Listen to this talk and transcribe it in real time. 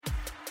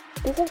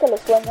Dicen que los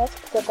sueños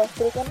se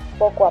construyen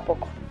poco a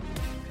poco.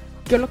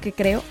 Yo lo que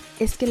creo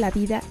es que la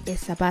vida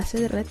es a base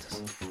de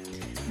retos.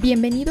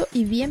 Bienvenido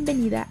y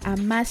bienvenida a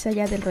Más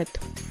Allá del Reto,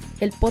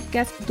 el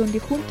podcast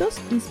donde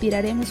juntos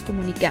inspiraremos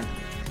comunicando.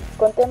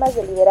 Con temas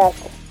de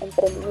liderazgo,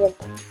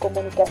 emprendimiento,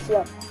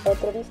 comunicación,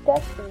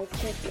 entrevistas y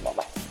muchísimo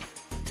más.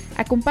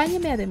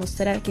 Acompáñame a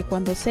demostrar que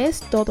cuando se es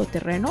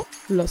todoterreno,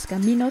 los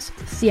caminos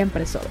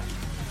siempre sobran.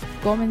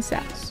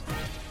 Comenzamos.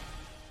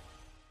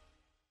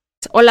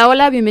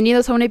 Hola,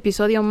 bienvenidos a un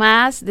episodio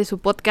más de su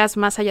podcast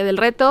Más Allá del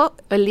Reto.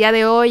 El día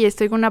de hoy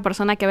estoy con una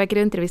persona que había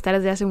querido entrevistar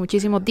desde hace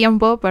muchísimo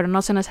tiempo, pero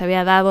no se nos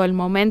había dado el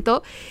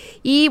momento.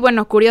 Y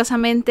bueno,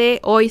 curiosamente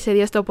hoy se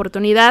dio esta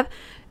oportunidad,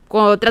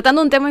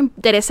 tratando un tema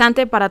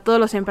interesante para todos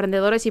los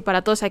emprendedores y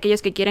para todos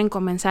aquellos que quieren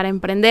comenzar a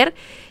emprender.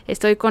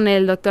 Estoy con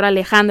el doctor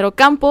Alejandro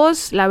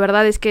Campos. La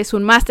verdad es que es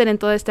un máster en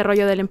todo este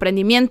rollo del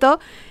emprendimiento.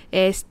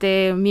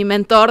 Mi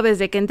mentor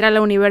desde que entré a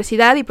la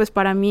universidad, y pues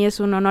para mí es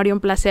un honor y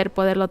un placer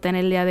poderlo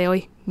tener el día de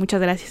hoy.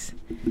 Muchas gracias.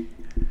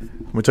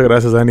 Muchas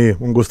gracias, Dani.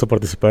 Un gusto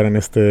participar en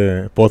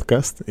este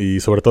podcast y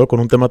sobre todo con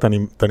un tema tan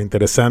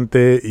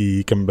interesante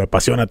y que me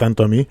apasiona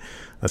tanto a mí.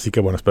 Así que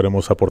bueno,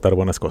 esperemos aportar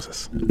buenas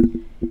cosas.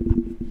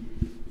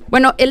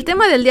 Bueno, el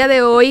tema del día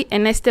de hoy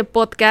en este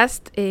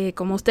podcast,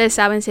 como ustedes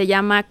saben, se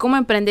llama ¿Cómo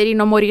emprender y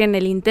no morir en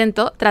el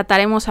intento?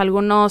 Trataremos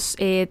algunos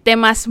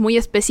temas muy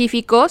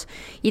específicos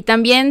y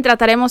también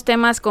trataremos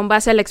temas con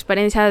base a la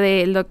experiencia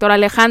del doctor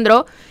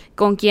Alejandro,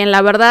 con quien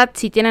la verdad,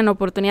 si tienen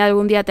oportunidad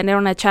algún día de tener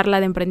una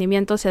charla de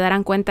emprendimiento, se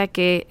darán cuenta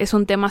que es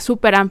un tema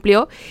súper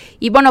amplio.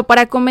 Y bueno,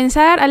 para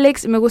comenzar,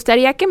 Alex, me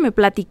gustaría que me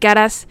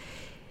platicaras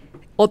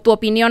o tu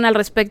opinión al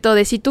respecto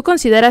de si tú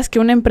consideras que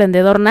un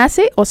emprendedor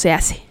nace o se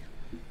hace.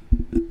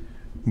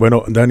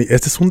 Bueno, Dani,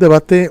 este es un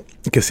debate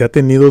que se ha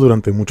tenido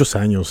durante muchos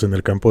años en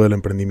el campo del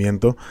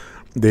emprendimiento.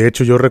 De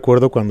hecho, yo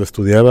recuerdo cuando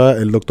estudiaba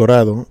el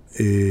doctorado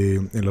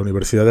en la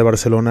Universidad de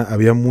Barcelona,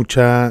 había como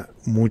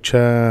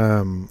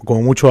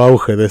mucho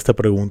auge de esta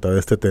pregunta,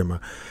 de este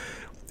tema.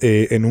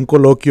 En un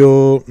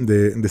coloquio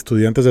de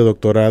estudiantes de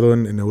doctorado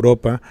en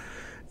Europa,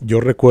 yo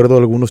recuerdo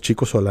algunos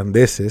chicos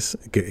holandeses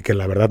que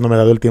la verdad no me he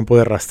dado el tiempo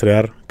de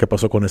rastrear qué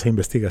pasó con esa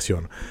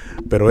investigación,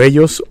 pero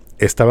ellos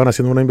estaban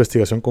haciendo una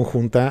investigación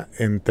conjunta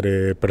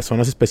entre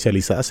personas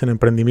especializadas en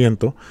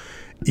emprendimiento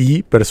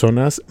y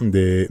personas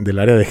del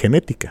área de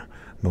genética,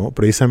 ¿no?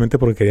 Precisamente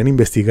porque querían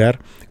investigar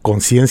con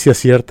ciencia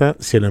cierta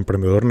si el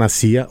emprendedor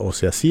nacía o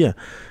se hacía.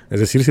 Es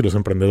decir, si los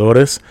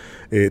emprendedores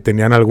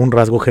tenían algún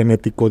rasgo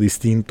genético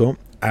distinto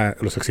a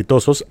los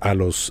exitosos, a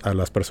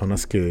las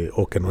personas que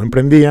no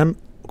emprendían,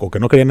 o que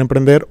no querían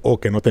emprender, o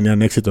que no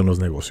tenían éxito en los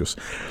negocios.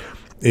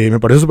 Me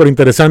pareció súper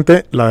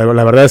interesante. La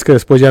verdad es que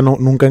después ya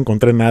nunca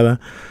encontré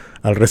nada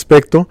al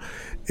respecto.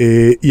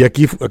 Y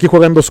aquí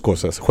juegan dos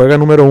cosas. Juega,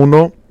 número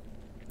uno,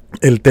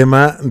 el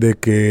tema de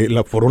que,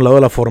 por un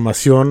lado, la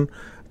formación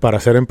para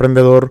ser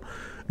emprendedor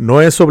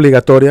no es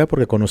obligatoria,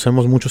 porque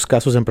conocemos muchos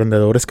casos de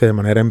emprendedores que de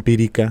manera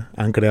empírica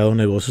han creado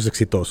negocios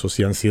exitosos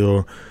y han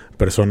sido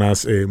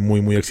personas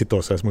muy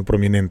exitosas, muy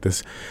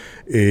prominentes.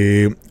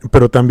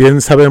 Pero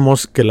también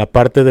sabemos que la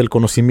parte del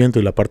conocimiento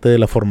y la parte de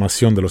la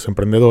formación de los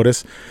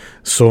emprendedores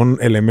son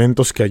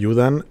elementos que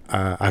ayudan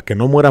a que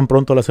no mueran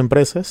pronto las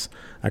empresas,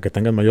 a que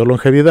tengan mayor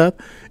longevidad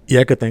y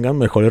a que tengan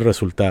mejores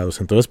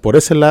resultados. Entonces, por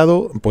ese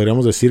lado,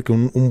 podríamos decir que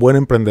un buen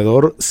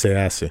emprendedor se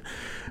hace.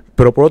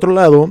 Pero por otro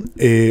lado,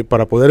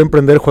 para poder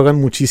emprender juegan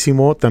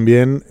muchísimo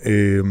también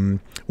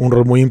un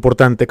rol muy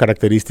importante,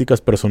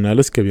 características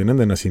personales que vienen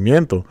de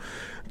nacimiento.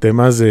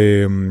 Temas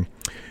de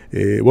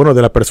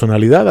la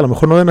personalidad, a lo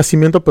mejor no de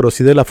nacimiento, pero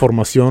sí de la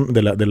formación,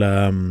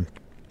 del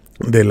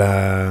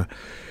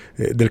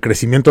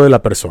crecimiento de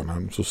la persona,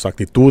 sus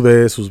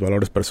actitudes, sus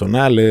valores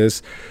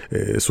personales,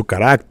 su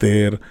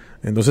carácter.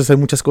 Entonces hay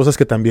muchas cosas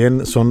que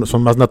también son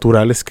más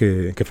naturales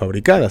que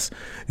fabricadas.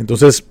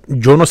 Entonces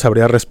yo no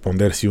sabría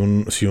responder si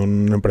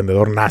un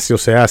emprendedor nace o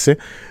se hace,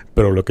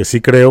 pero lo que sí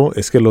creo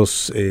es que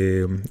los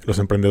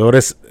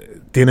emprendedores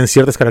tienen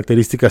ciertas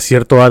características,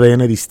 cierto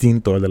ADN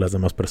distinto al de las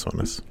demás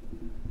personas.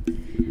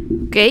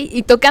 Ok,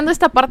 y tocando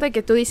esta parte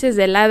que tú dices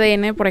del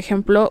ADN, por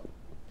ejemplo,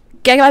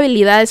 ¿qué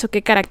habilidades o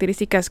qué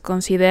características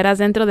consideras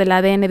dentro del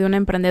ADN de un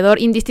emprendedor,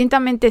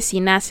 indistintamente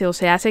si nace o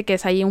se hace, que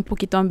es ahí un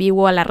poquito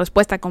ambiguo a la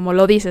respuesta, como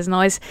lo dices,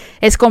 ¿no? Es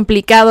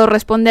complicado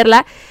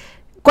responderla.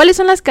 ¿Cuáles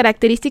son las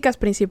características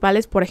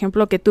principales, por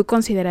ejemplo, que tú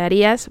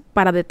considerarías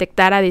para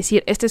detectar, a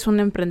decir, este es un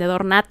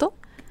emprendedor nato?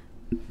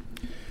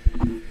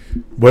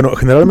 Bueno,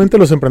 generalmente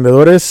los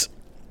emprendedores,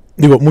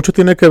 mucho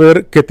tiene que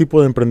ver qué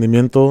tipo de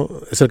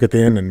emprendimiento es el que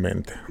tienen en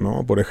mente,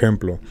 ¿no? Por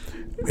ejemplo,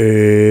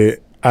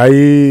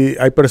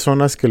 hay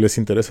personas que les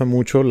interesan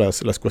mucho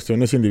las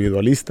cuestiones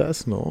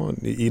individualistas, ¿no?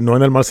 Y no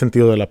en el mal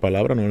sentido de la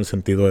palabra, no en el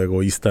sentido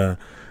egoísta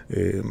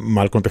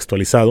mal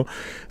contextualizado,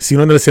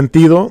 sino en el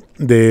sentido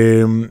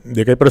de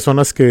que hay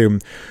personas que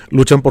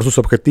luchan por sus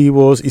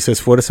objetivos y se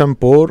esfuerzan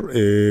por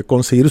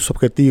conseguir sus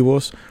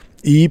objetivos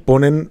y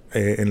ponen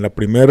en la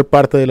primera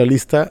parte de la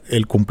lista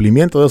el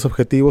cumplimiento de los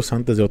objetivos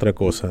antes de otra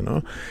cosa,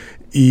 ¿no?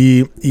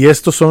 Y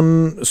estos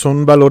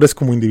son valores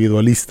como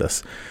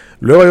individualistas.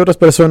 Luego hay otras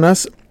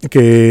personas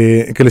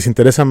que les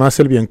interesa más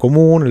el bien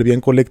común, el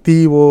bien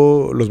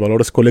colectivo, los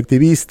valores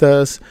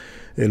colectivistas,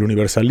 el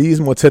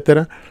universalismo,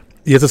 etcétera.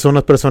 Y estas son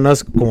las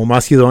personas como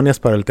más idóneas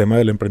para el tema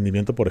del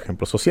emprendimiento, por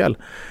ejemplo, social,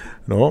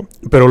 ¿no?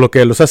 Pero lo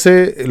que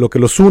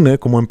los une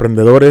como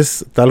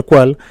emprendedores tal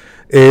cual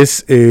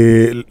es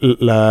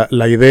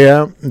la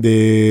idea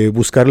de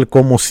buscar el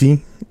cómo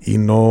sí y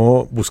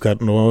no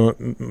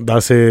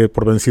darse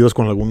por vencidos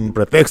con algún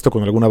pretexto,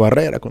 con alguna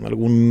barrera, con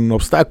algún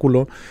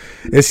obstáculo.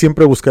 Es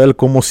siempre buscar el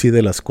cómo sí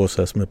de las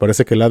cosas. Me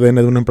parece que el ADN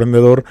de un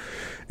emprendedor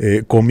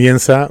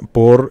comienza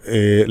por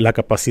la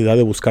capacidad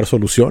de buscar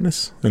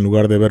soluciones en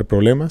lugar de ver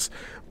problemas,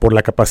 por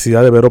la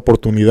capacidad de ver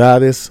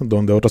oportunidades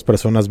donde otras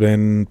personas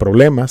ven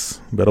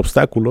problemas, ver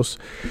obstáculos,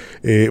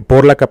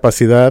 por la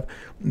capacidad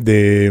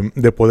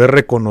de poder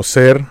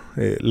reconocer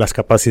las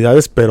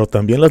capacidades, pero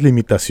también las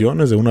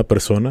limitaciones de una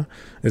persona.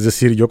 Es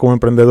decir, yo como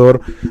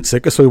emprendedor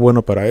sé que soy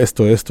bueno para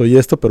esto, esto y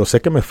esto, pero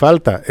sé que me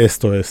falta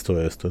esto,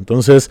 esto, esto.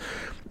 Entonces,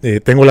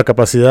 tengo la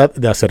capacidad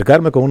de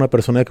acercarme con una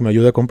persona que me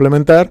ayude a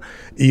complementar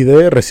y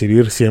de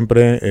recibir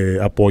siempre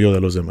apoyo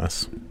de los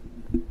demás.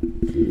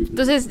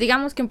 Entonces,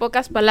 digamos que en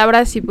pocas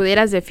palabras, si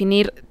pudieras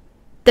definir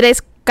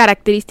 3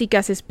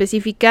 características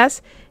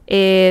específicas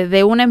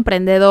de un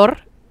emprendedor,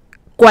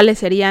 ¿cuáles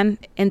serían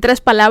en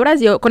 3 palabras?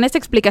 Con esta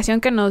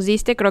explicación que nos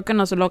diste, creo que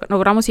nos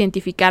logramos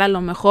identificar a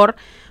lo mejor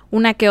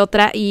una que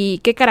otra. ¿Y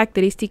qué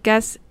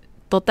características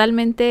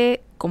totalmente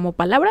como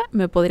palabra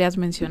me podrías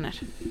mencionar?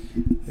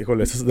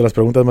 Híjole, esa es de las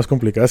preguntas más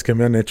complicadas que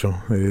me han hecho.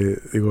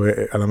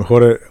 A lo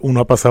mejor uno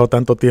ha pasado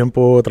tanto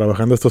tiempo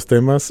trabajando estos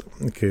temas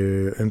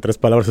que en 3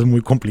 palabras es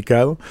muy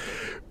complicado,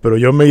 pero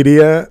yo me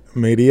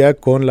iría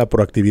con la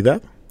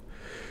proactividad,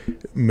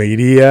 me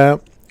iría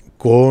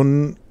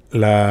con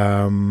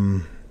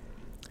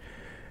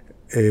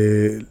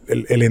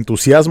el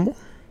entusiasmo,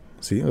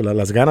 ¿sí?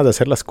 Las ganas de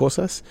hacer las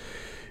cosas,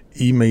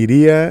 y me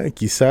iría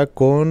quizá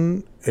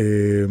con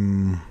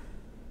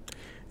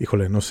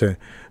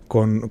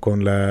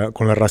con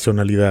la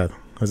racionalidad,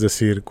 es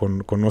decir,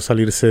 con no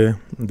salirse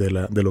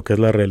de lo que es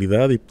la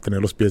realidad y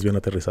tener los pies bien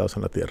aterrizados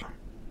en la tierra.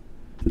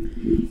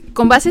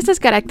 Con base a estas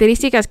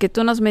características que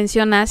tú nos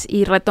mencionas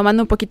y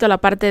retomando un poquito la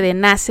parte de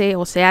nace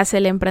o se hace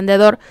el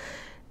emprendedor,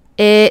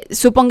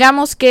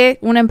 supongamos que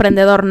un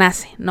emprendedor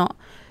nace, ¿no?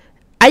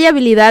 ¿Hay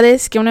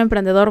habilidades que un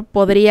emprendedor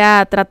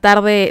podría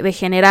tratar de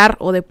generar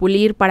o de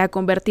pulir para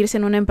convertirse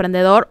en un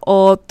emprendedor?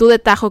 ¿O tú de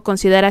tajo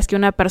consideras que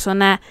una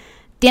persona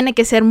tiene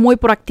que ser muy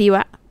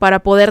proactiva para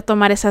poder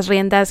tomar esas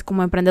riendas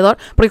como emprendedor?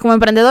 Porque como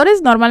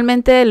emprendedores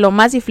normalmente lo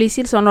más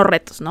difícil son los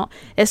retos, ¿no?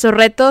 Esos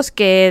retos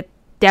que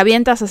te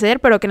avientas a hacer,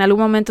 pero que en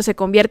algún momento se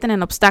convierten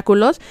en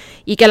obstáculos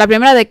y que a la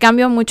primera de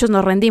cambio muchos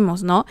nos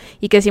rendimos, ¿no?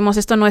 Y que decimos,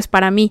 esto no es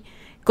para mí.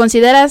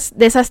 ¿Consideras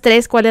de esas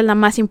 3 cuál es la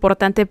más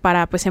importante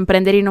para pues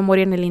emprender y no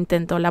morir en el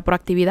intento? ¿La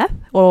proactividad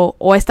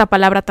o esta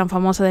palabra tan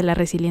famosa de la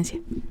resiliencia?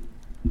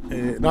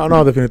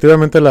 No,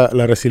 definitivamente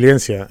la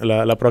resiliencia.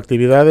 La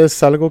proactividad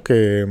es algo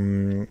que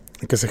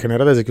se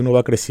genera desde que uno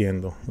va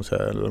creciendo. O sea,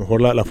 a lo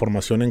mejor la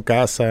formación en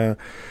casa,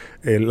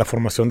 la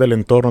formación del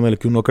entorno en el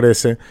que uno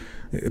crece,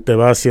 te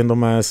va haciendo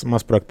más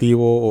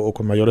proactivo o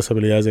con mayores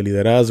habilidades de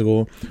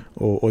liderazgo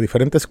o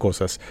diferentes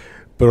cosas.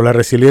 Pero la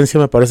resiliencia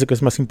me parece que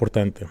es más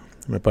importante.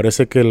 Me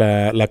parece que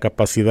la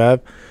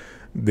capacidad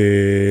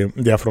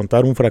de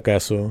afrontar un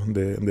fracaso,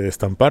 de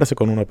estamparse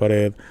con una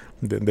pared,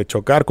 de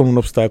chocar con un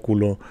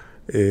obstáculo,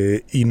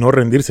 y no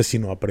rendirse,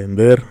 sino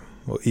aprender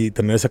y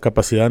tener esa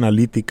capacidad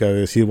analítica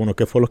de decir, bueno,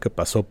 ¿qué fue lo que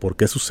pasó? ¿Por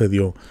qué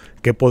sucedió?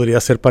 ¿Qué podría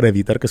hacer para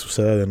evitar que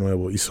suceda de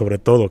nuevo? Y sobre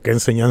todo, ¿qué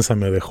enseñanza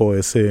me dejó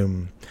ese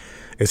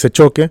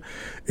choque?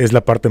 Es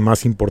la parte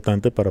más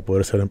importante para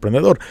poder ser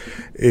emprendedor.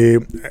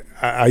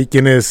 Hay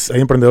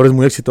emprendedores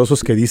muy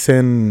exitosos que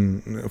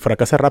dicen,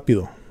 fracasa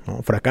rápido,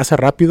 ¿no? Fracasa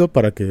rápido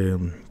para que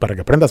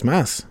aprendas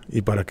más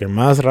y para que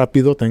más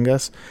rápido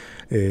tengas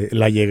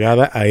la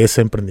llegada a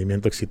ese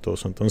emprendimiento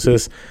exitoso.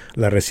 Entonces,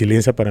 la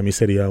resiliencia para mí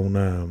sería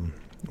una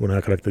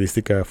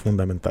característica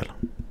fundamental.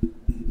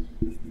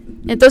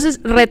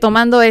 Entonces,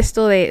 retomando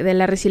esto de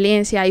la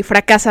resiliencia y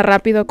fracasa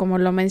rápido, como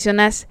lo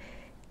mencionas,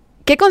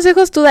 ¿qué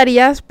consejos tú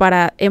darías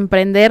para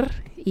emprender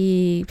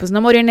y pues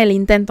no morir en el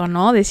intento,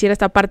 ¿no? Decir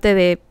esta parte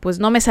de, pues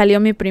no me salió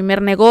mi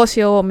primer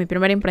negocio o mi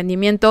primer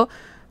emprendimiento,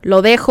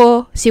 lo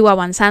dejo, sigo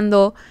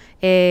avanzando.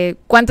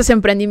 ¿Cuántos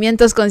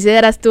emprendimientos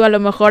consideras tú a lo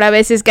mejor a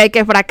veces que hay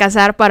que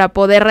fracasar para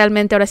poder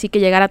realmente ahora sí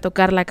que llegar a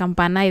tocar la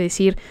campana y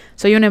decir,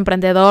 soy un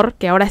emprendedor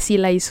que ahora sí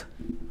la hizo?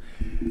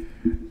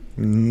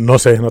 No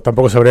sé,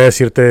 tampoco sabría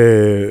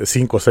decirte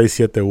 5, 6,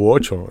 7 u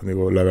 8.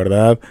 Digo, la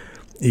verdad,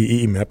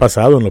 y me ha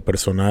pasado en lo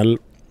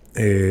personal,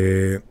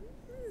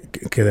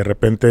 que de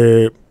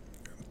repente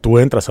tú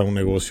entras a un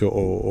negocio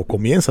o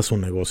comienzas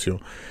un negocio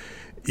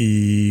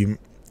y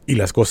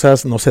las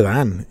cosas no se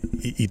dan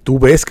y tú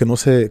ves que no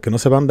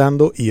se van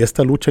dando, y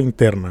esta lucha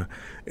interna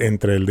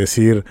entre el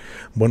decir,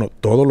 bueno,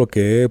 todo lo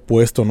que he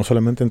puesto, no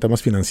solamente en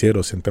temas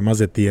financieros, en temas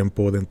de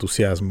tiempo, de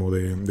entusiasmo,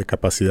 de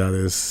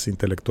capacidades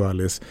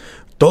intelectuales,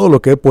 todo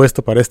lo que he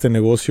puesto para este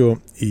negocio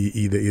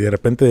y de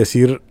repente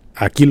decir,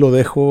 aquí lo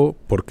dejo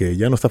porque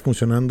ya no está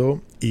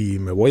funcionando y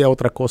me voy a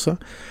otra cosa,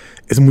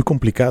 es muy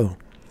complicado.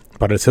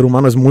 Para el ser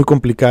humano es muy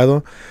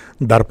complicado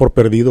dar por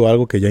perdido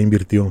algo que ya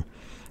invirtió,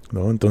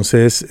 ¿no?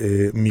 Entonces,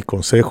 mi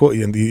consejo,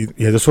 y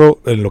eso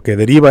en lo que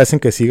deriva es en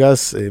que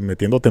sigas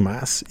metiéndote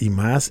más y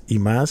más y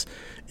más,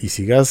 y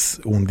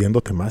sigas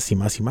hundiéndote más y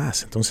más y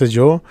más. Entonces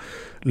yo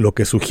lo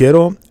que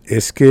sugiero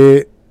es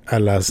que a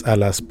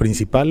las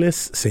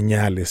principales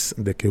señales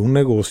de que un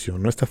negocio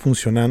no está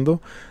funcionando,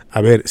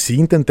 a ver, sí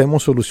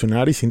intentemos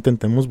solucionar y sí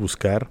intentemos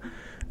buscar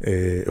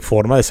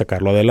forma de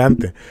sacarlo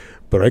adelante.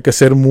 Pero hay que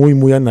ser muy,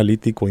 muy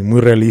analítico y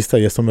muy realista,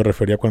 y esto me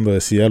refería cuando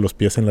decía los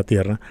pies en la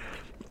tierra,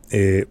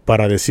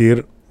 para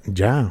decir,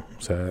 ya,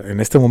 o sea, en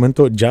este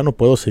momento ya no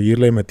puedo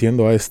seguirle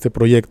metiendo a este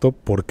proyecto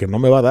porque no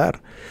me va a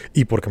dar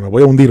y porque me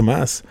voy a hundir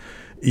más.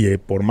 Y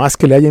por más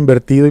que le haya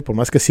invertido y por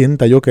más que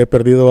sienta yo que he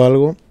perdido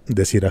algo,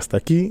 decir hasta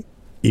aquí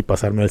y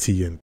pasarme al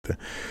siguiente.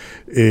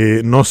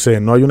 No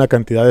sé, no hay una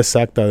cantidad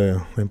exacta de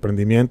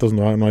emprendimientos,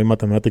 no hay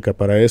matemática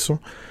para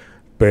eso,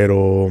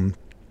 pero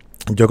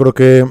yo creo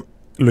que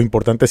lo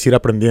importante es ir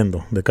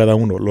aprendiendo de cada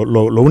uno.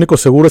 Lo único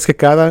seguro es que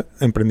cada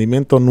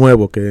emprendimiento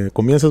nuevo que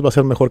comiences va a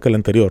ser mejor que el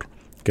anterior,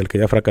 que el que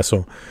ya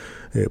fracasó,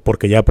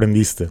 porque ya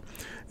aprendiste.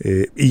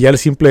 Y ya el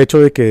simple hecho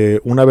de que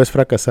una vez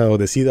fracasado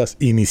decidas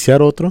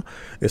iniciar otro,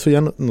 eso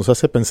ya nos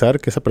hace pensar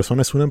que esa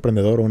persona es un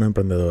emprendedor o una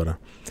emprendedora,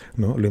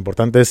 ¿no? Lo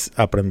importante es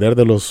aprender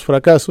de los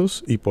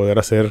fracasos y poder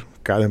hacer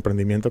cada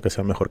emprendimiento que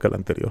sea mejor que el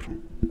anterior.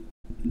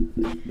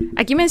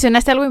 Aquí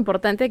mencionaste algo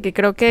importante que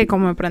creo que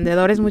como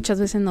emprendedores muchas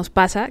veces nos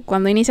pasa.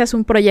 Cuando inicias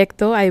un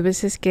proyecto hay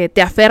veces que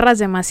te aferras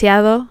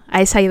demasiado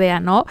a esa idea,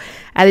 ¿no?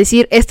 A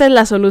decir, esta es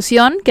la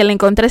solución, que le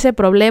encontré ese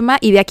problema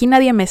y de aquí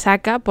nadie me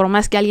saca, por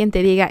más que alguien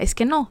te diga, es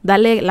que no,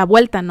 dale la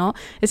vuelta, ¿no?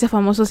 Ese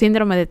famoso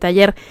síndrome de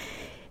taller.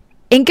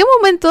 ¿En qué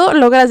momento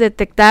logras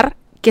detectar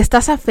que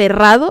estás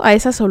aferrado a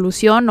esa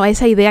solución o a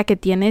esa idea que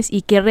tienes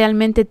y que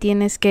realmente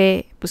tienes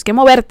que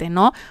moverte,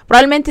 ¿no?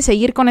 Probablemente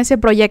seguir con ese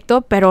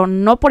proyecto, pero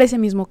no por ese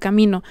mismo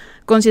camino.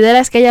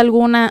 ¿Consideras que hay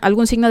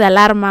algún signo de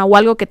alarma o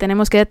algo que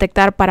tenemos que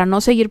detectar para no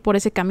seguir por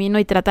ese camino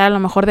y tratar a lo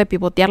mejor de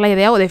pivotear la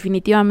idea o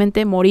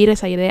definitivamente matar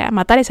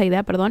esa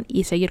idea,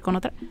 y seguir con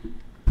otra?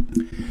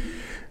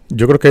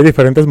 Yo creo que hay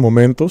diferentes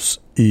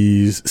momentos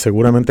y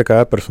seguramente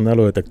cada persona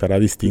lo detectará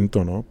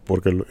distinto, ¿no?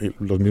 Porque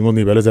los mismos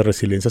niveles de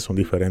resiliencia son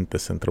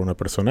diferentes entre una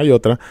persona y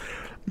otra.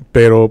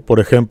 Pero, por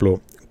ejemplo,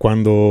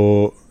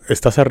 cuando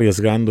estás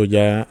arriesgando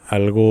ya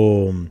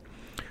algo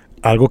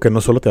que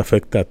no solo te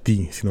afecta a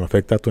ti, sino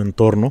afecta a tu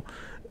entorno,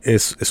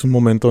 es un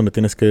momento donde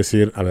tienes que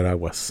decir, a ver,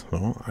 aguas,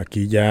 ¿no?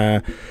 Aquí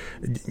ya,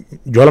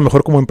 yo a lo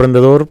mejor como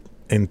emprendedor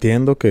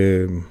entiendo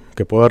que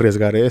puedo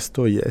arriesgar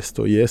esto y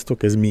esto y esto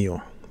que es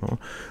mío, ¿no?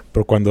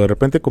 Pero cuando de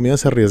repente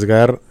comienzas a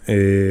arriesgar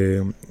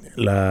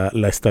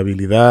la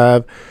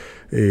estabilidad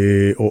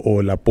o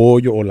el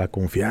apoyo o la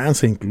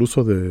confianza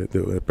incluso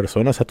de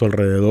personas a tu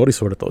alrededor, y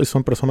sobre todo si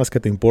son personas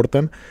que te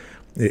importan,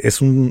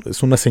 es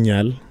una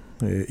señal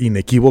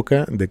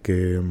inequívoca de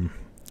que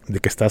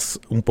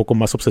estás un poco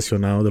más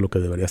obsesionado de lo que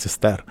deberías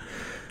estar,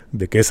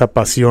 de que esa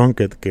pasión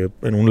que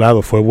en un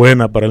lado fue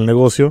buena para el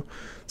negocio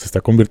se está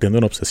convirtiendo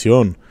en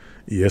obsesión,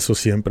 y eso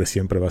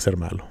siempre va a ser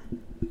malo.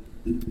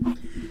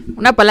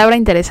 Una palabra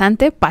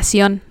interesante,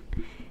 pasión.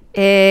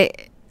 ¿Qué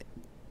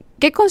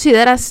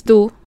consideras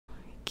tú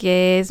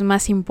que es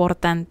más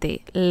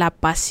importante? ¿La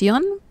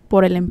pasión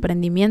por el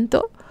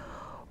emprendimiento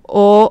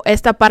o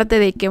esta parte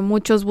de que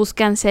muchos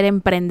buscan ser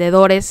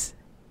emprendedores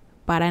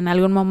para en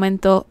algún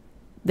momento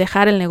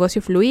dejar el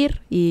negocio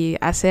fluir y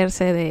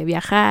hacerse de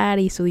viajar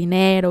y su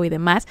dinero y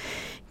demás?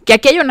 Que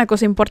aquí hay una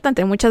cosa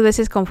importante, muchas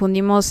veces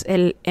confundimos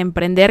el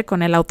emprender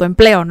con el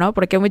autoempleo, ¿no?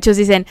 Porque muchos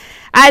dicen,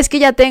 es que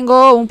ya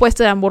tengo un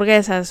puesto de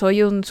hamburguesas,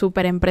 soy un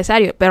súper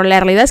empresario, pero la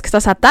realidad es que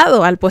estás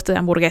atado al puesto de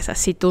hamburguesas.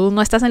 Si tú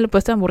no estás en el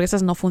puesto de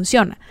hamburguesas, no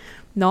funciona,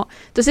 ¿no?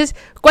 Entonces,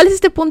 ¿cuál es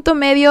este punto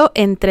medio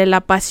entre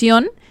la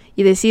pasión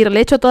y decir,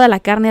 le echo toda la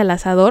carne al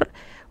asador,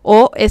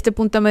 o este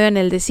punto medio en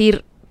el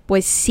decir,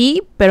 pues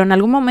sí, pero en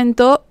algún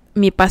momento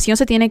mi pasión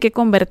se tiene que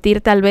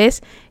convertir tal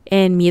vez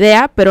en mi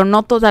idea, pero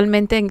no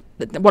totalmente en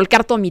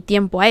volcar todo mi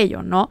tiempo a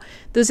ello, ¿no?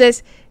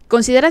 Entonces,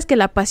 ¿consideras que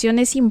la pasión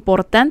es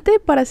importante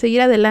para seguir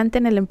adelante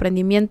en el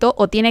emprendimiento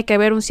o tiene que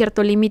haber un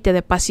cierto límite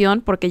de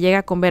pasión porque llega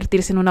a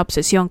convertirse en una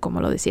obsesión,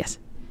 como lo decías?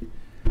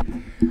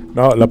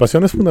 No, la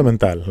pasión es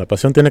fundamental. La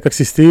pasión tiene que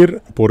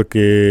existir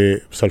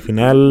porque pues, al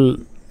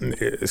final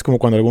es como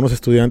cuando algunos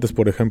estudiantes,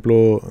 por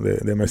ejemplo,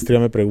 de maestría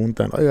me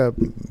preguntan, oiga,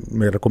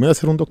 ¿me recomienda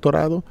hacer un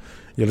doctorado?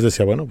 Y yo les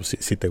decía, bueno, pues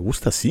si te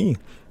gusta, sí.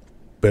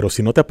 Pero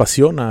si no te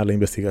apasiona la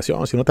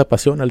investigación, si no te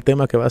apasiona el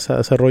tema que vas a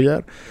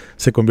desarrollar,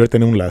 se convierte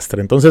en un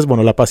lastre. Entonces,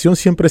 bueno, la pasión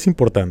siempre es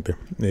importante.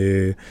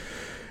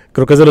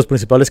 Creo que es de los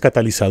principales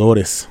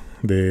catalizadores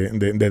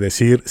de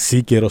decir,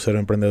 sí quiero ser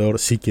emprendedor,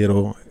 sí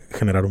quiero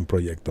generar un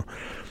proyecto.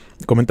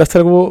 Comentaste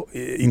algo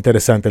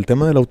interesante, el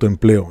tema del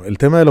autoempleo. El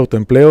tema del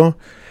autoempleo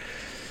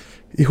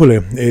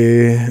Híjole,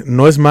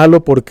 no es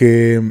malo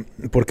porque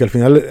al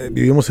final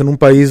vivimos en un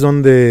país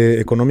donde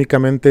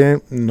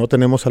económicamente no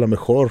tenemos a lo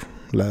mejor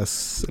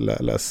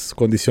las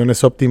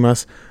condiciones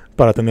óptimas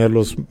para tener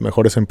los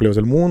mejores empleos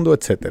del mundo,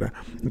 etcétera.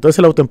 Entonces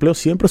el autoempleo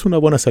siempre es una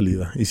buena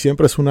salida y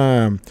siempre es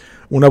una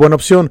buena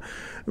opción.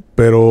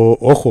 Pero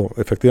ojo,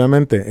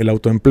 efectivamente, el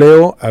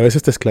autoempleo a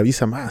veces te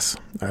esclaviza más.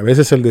 A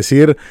veces el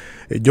decir,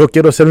 yo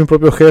quiero ser mi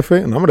propio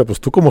jefe, no hombre, pues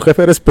tú como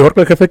jefe eres peor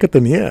que el jefe que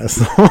tenías,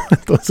 ¿no?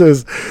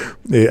 Entonces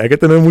hay que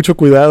tener mucho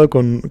cuidado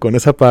con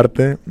esa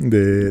parte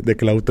de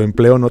que el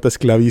autoempleo no te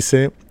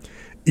esclavice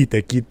y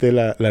te quite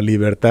la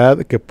libertad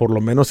que por lo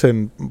menos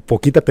en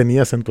poquita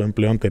tenías en tu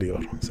empleo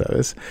anterior,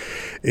 ¿sabes?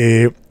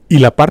 Y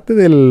la parte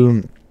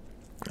de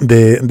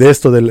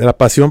esto, de la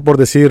pasión por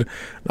decir,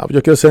 no,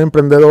 yo quiero ser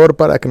emprendedor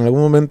para que en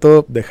algún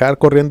momento dejar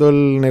corriendo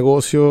el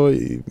negocio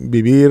y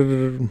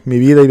vivir mi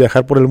vida y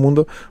viajar por el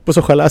mundo, pues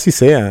ojalá así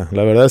sea.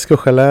 La verdad es que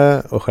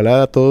ojalá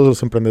a todos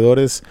los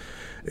emprendedores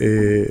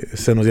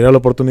se nos diera la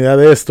oportunidad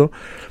de esto,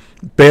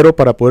 pero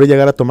para poder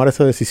llegar a tomar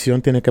esa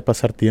decisión tiene que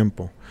pasar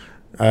tiempo.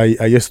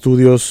 Hay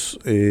estudios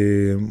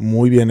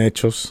muy bien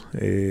hechos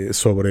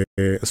sobre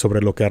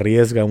lo que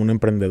arriesga un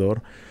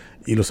emprendedor.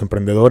 Y los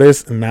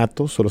emprendedores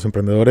natos o los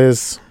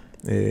emprendedores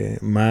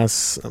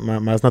más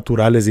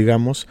naturales,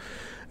 digamos,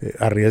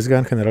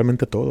 arriesgan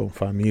generalmente todo: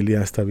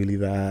 familia,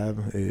 estabilidad,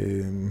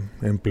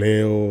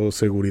 empleo,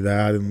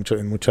 seguridad,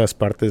 en muchas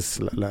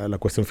partes la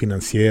cuestión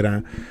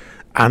financiera,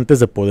 antes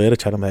de poder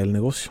echar a andar el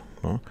negocio,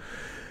 ¿no?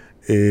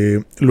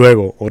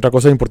 Luego, otra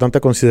cosa importante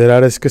a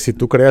considerar es que si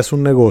tú creas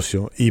un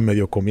negocio y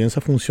medio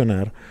comienza a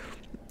funcionar,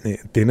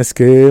 tienes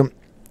que...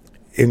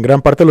 En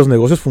gran parte los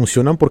negocios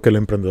funcionan porque el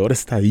emprendedor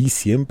está ahí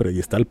siempre y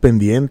está al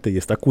pendiente y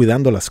está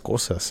cuidando las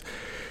cosas.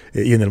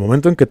 Y en el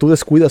momento en que tú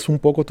descuidas un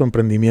poco tu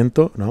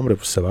emprendimiento, no hombre,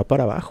 pues se va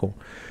para abajo.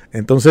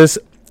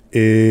 Entonces,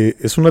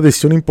 es una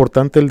decisión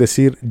importante el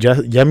decir,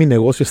 ya mi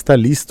negocio está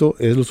listo,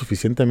 es lo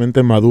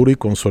suficientemente maduro y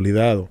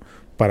consolidado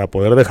para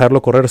poder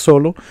dejarlo correr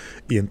solo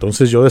y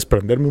entonces yo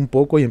desprenderme un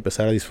poco y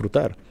empezar a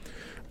disfrutar.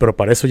 Pero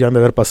para eso ya han de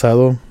haber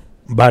pasado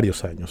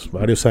varios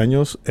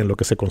años en lo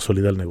que se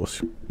consolida el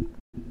negocio.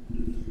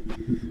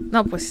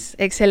 No, pues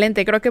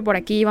excelente. Creo que por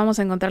aquí vamos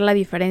a encontrar la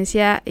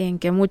diferencia en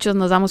que muchos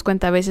nos damos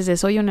cuenta a veces de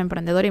soy un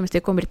emprendedor y me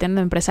estoy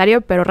convirtiendo en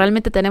empresario, pero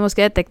realmente tenemos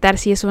que detectar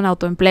si es un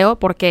autoempleo,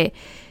 porque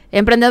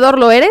emprendedor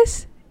lo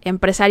eres,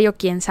 empresario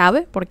quién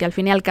sabe, porque al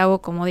fin y al cabo,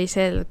 como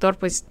dice el doctor,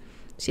 pues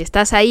si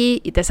estás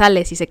ahí y te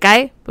sales y se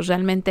cae, pues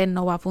realmente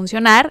no va a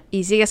funcionar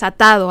y sigues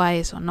atado a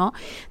eso, ¿no?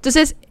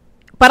 Entonces,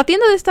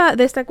 partiendo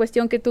de esta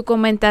cuestión que tú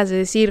comentas, de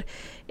decir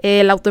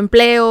el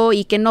autoempleo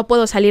y que no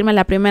puedo salirme a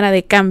la primera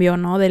de cambio,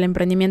 ¿no? Del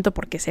emprendimiento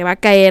porque se va a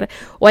caer,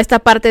 o esta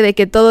parte de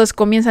que todos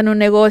comienzan un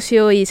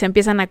negocio y se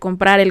empiezan a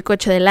comprar el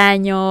coche del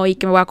año y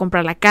que me voy a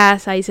comprar la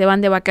casa y se van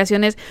de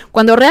vacaciones,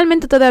 cuando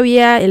realmente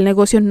todavía el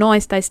negocio no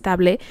está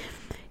estable.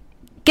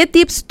 ¿Qué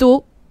tips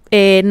tú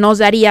nos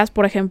darías,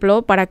 por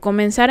ejemplo, para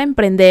comenzar a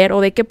emprender,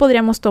 o de qué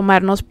podríamos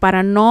tomarnos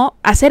para no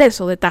hacer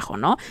eso de tajo,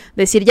 ¿no?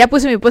 Decir, ya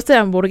puse mi puesto de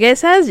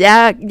hamburguesas,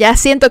 ya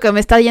siento que me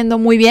está yendo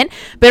muy bien,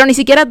 pero ni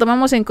siquiera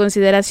tomamos en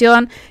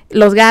consideración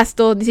los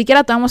gastos, ni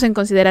siquiera tomamos en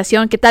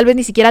consideración que tal vez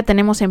ni siquiera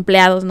tenemos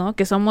empleados, ¿no?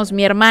 Que somos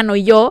mi hermano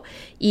y yo,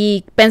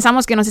 y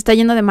pensamos que nos está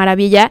yendo de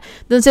maravilla.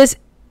 Entonces,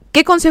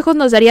 ¿qué consejos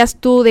nos darías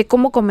tú de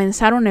cómo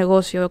comenzar un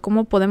negocio, de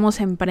cómo podemos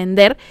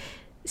emprender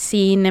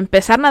sin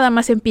empezar nada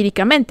más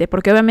empíricamente?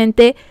 Porque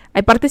obviamente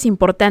hay partes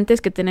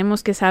importantes que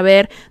tenemos que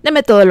saber de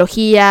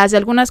metodologías, de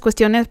algunas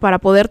cuestiones para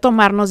poder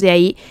tomarnos de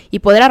ahí y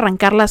poder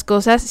arrancar las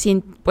cosas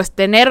sin pues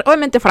tener,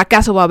 obviamente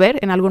fracaso va a haber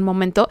en algún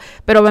momento,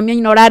 pero vamos a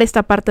ignorar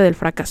esta parte del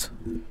fracaso.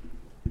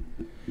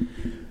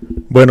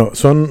 Bueno,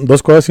 son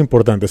dos cosas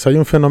importantes. Hay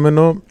un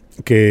fenómeno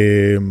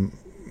que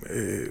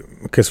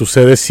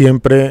sucede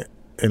siempre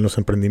en los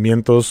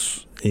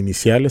emprendimientos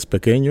iniciales,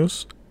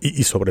 pequeños,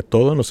 y sobre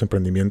todo en los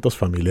emprendimientos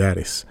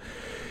familiares.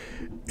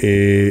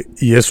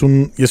 Y es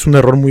un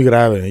error muy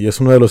grave, y es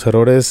uno de los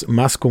errores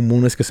más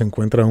comunes que se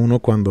encuentra uno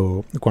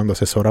cuando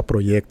asesora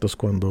proyectos,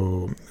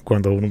 cuando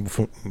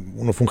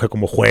uno funge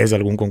como juez de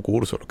algún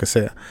concurso, lo que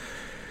sea.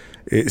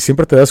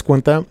 Siempre te das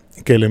cuenta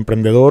que el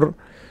emprendedor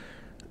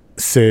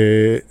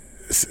se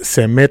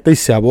mete y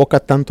se aboca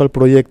tanto al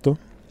proyecto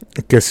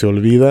que se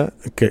olvida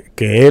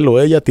que él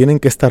o ella tienen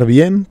que estar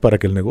bien para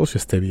que el negocio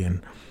esté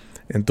bien.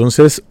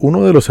 Entonces,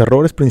 uno de los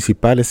errores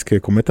principales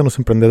que cometen los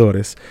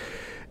emprendedores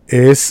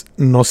es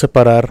no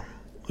separar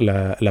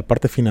la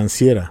parte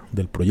financiera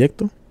del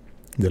proyecto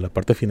de la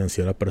parte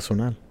financiera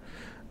personal.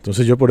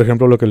 Entonces yo, por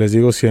ejemplo, lo que les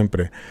digo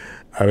siempre,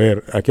 a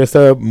ver, aquí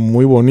está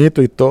muy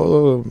bonito y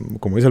todo,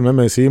 como dice el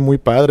meme, sí, muy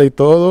padre y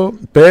todo,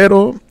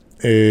 pero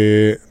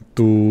yo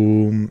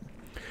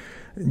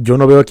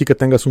no veo aquí que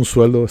tengas un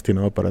sueldo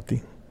destinado para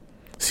ti,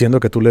 siendo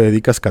que tú le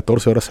dedicas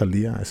 14 horas al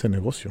día a ese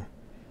negocio.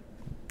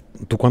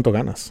 ¿Tú cuánto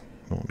ganas?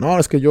 No,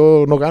 es que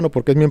yo no gano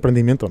porque es mi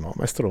emprendimiento. No,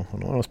 maestro,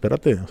 no,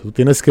 espérate. Tú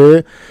tienes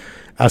que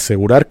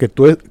asegurar que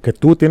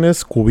tú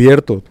tienes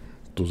cubierto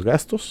tus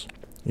gastos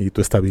y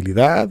tu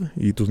estabilidad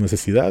y tus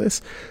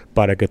necesidades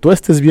para que tú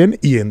estés bien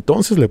y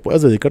entonces le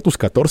puedas dedicar tus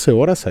 14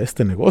 horas a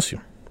este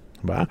negocio.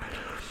 ¿va?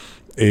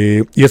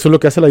 Y eso es lo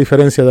que hace la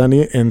diferencia,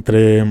 Dani,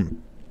 entre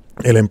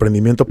el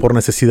emprendimiento por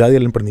necesidad y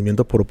el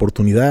emprendimiento por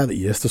oportunidad.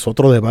 Y este es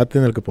otro debate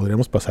en el que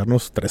podríamos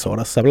pasarnos 3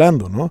 horas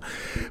hablando, ¿no?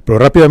 Pero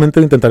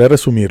rápidamente intentaré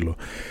resumirlo.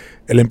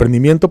 El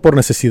emprendimiento por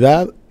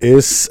necesidad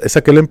es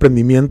aquel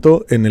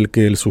emprendimiento en el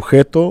que el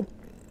sujeto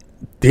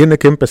tiene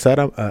que empezar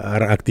a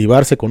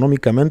activarse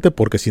económicamente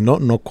porque si no,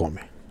 no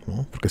come,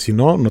 ¿no? Porque si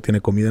no, no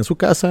tiene comida en su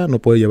casa, no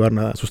puede llevar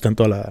nada,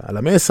 sustento a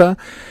la mesa.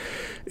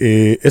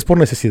 Es por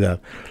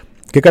necesidad.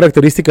 ¿Qué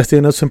características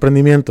tienen esos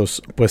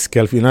emprendimientos? Pues que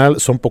al final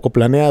son poco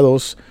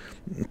planeados,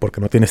 porque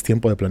no tienes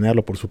tiempo de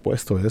planearlo, por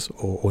supuesto,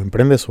 o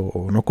emprendes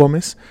o no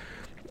comes.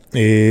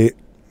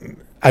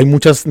 Hay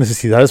muchas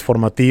necesidades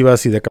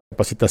formativas y de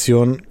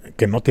capacitación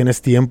que no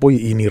tienes tiempo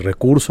y ni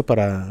recurso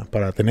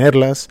para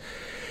tenerlas.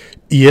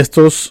 Y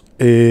estos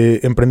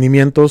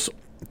emprendimientos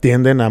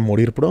tienden a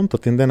morir pronto,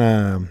 tienden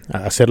a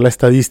hacer la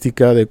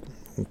estadística de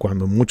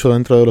cuando mucho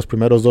dentro de los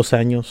primeros 2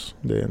 años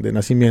de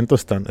nacimiento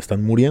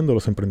están muriendo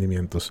los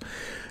emprendimientos.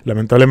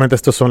 Lamentablemente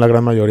estos son la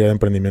gran mayoría de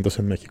emprendimientos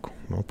en México,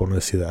 ¿no? Por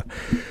necesidad.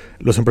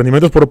 Los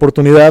emprendimientos por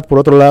oportunidad, por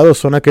otro lado,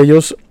 son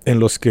aquellos en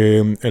los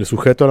que el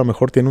sujeto a lo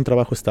mejor tiene un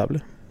trabajo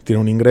estable,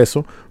 tiene un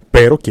ingreso,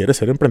 pero quiere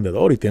ser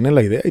emprendedor y tiene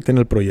la idea y tiene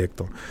el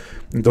proyecto.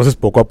 Entonces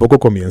poco a poco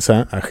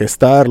comienza a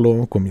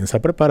gestarlo, comienza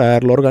a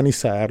prepararlo, a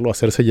organizarlo, a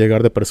hacerse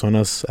llegar de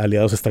personas,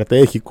 aliados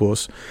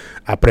estratégicos,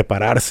 a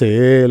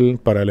prepararse él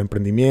para el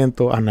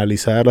emprendimiento, a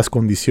analizar las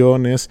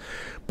condiciones,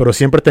 pero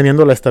siempre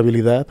teniendo la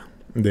estabilidad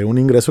de un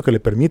ingreso que le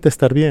permite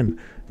estar bien,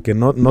 que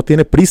no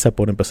tiene prisa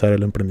por empezar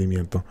el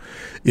emprendimiento.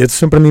 Y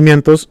estos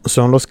emprendimientos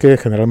son los que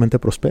generalmente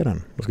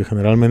prosperan, los que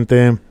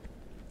generalmente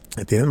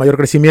tienen mayor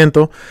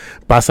crecimiento,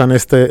 pasan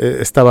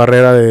esta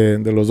barrera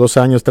de los 2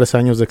 años, 3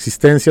 años de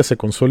existencia, se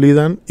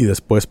consolidan y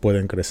después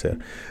pueden crecer.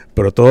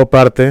 Pero todo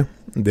parte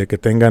de que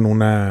tengan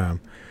una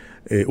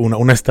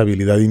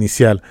estabilidad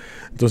inicial.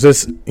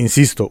 Entonces,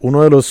 insisto,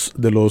 uno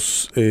de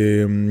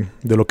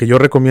lo que yo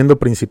recomiendo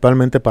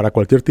principalmente para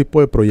cualquier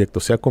tipo de proyecto,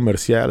 sea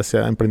comercial,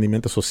 sea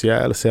emprendimiento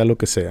social, sea lo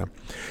que sea,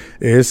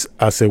 es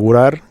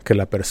asegurar que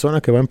la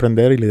persona que va a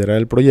emprender y liderar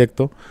el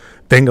proyecto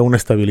tenga una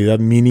estabilidad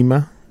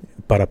mínima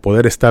para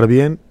poder estar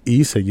bien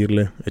y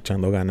seguirle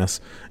echando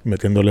ganas,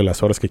 metiéndole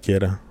las horas que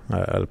quiera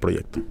al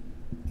proyecto.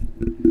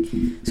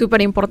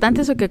 Súper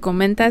importante eso que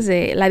comentas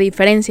de la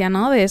diferencia,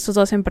 ¿no? De estos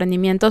 2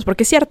 emprendimientos,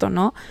 porque es cierto,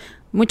 ¿no?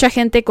 Mucha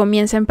gente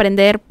comienza a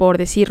emprender por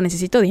decir,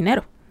 necesito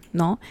dinero,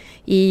 ¿no?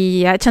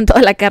 Y echan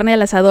toda la carne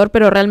al asador,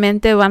 pero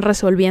realmente van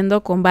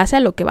resolviendo con base a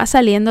lo que va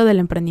saliendo del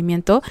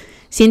emprendimiento,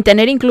 sin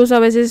tener incluso a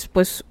veces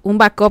pues un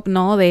backup,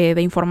 ¿no?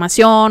 De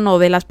información o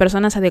de las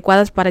personas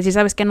adecuadas para decir,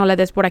 sabes que no le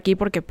des por aquí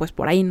porque pues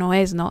por ahí no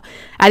es, ¿no?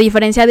 A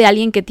diferencia de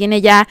alguien que tiene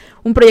ya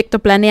un proyecto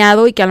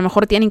planeado y que a lo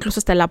mejor tiene incluso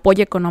hasta el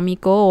apoyo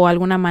económico o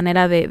alguna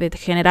manera de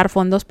generar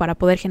fondos para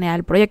poder generar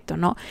el proyecto,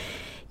 ¿no?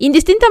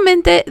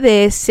 Indistintamente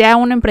de sea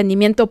un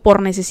emprendimiento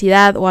por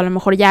necesidad o a lo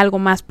mejor ya algo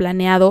más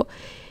planeado,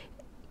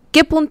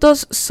 ¿qué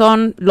puntos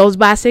son los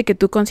base que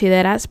tú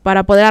consideras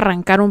para poder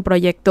arrancar un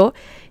proyecto?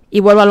 Y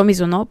vuelvo a lo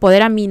mismo, ¿no?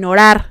 Poder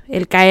aminorar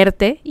el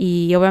caerte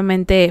y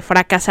obviamente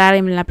fracasar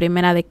en la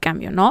primera de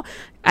cambio, ¿no?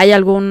 ¿Hay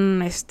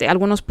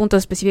algunos puntos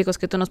específicos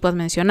que tú nos puedas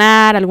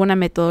mencionar? ¿Alguna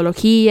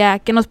metodología?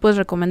 ¿Qué nos puedes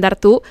recomendar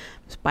tú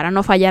pues, para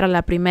no fallar a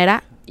la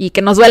primera y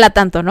que nos duela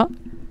tanto, ¿no?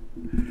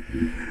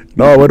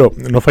 No, bueno,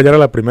 no fallar a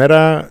la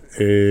primera...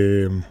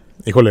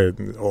 Híjole,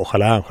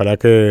 ojalá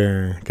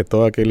que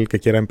todo aquel que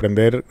quiera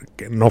emprender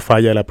que no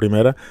falle a la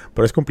primera,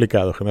 pero es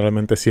complicado.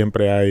 Generalmente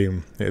siempre hay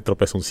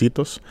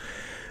tropezoncitos,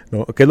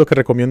 ¿no? ¿Qué es lo que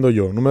recomiendo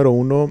yo? Número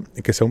 1,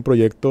 que sea un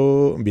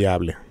proyecto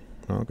viable,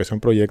 ¿no? Que sea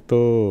un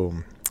proyecto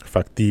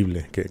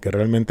factible, que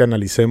realmente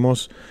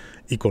analicemos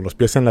y con los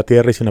pies en la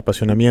tierra y sin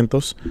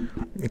apasionamientos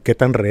qué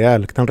tan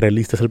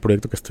realista es el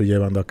proyecto que estoy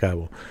llevando a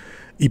cabo.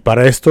 Y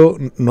para esto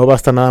no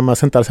basta nada más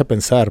sentarse a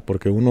pensar,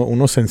 porque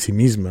uno se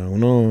ensimisma,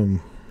 uno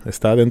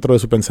está dentro de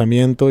su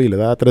pensamiento y le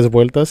da 3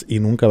 vueltas y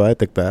nunca va a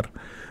detectar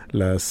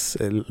las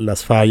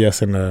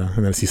fallas en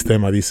el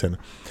sistema, dicen.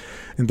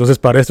 Entonces,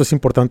 para esto es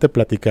importante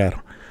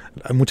platicar.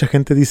 Mucha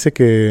gente dice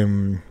que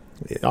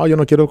yo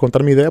no quiero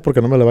contar mi idea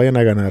porque no me la vayan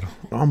a ganar.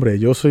 No, hombre,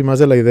 yo soy más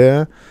de la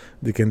idea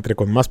de que entre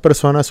con más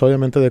personas,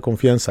 obviamente de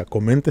confianza,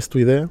 comentes tu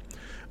idea,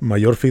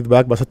 mayor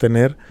feedback vas a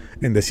tener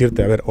en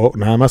decirte, a ver,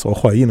 nada más,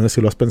 ojo ahí, no sé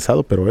si lo has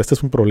pensado, pero este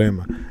es un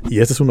problema, y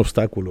este es un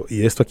obstáculo,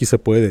 y esto aquí se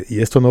puede, y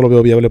esto no lo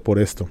veo viable por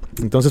esto.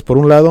 Entonces, por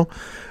un lado,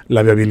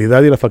 la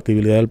viabilidad y la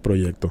factibilidad del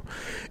proyecto.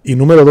 Y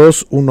número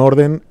 2,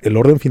 el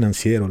orden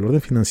financiero. El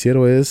orden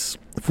financiero es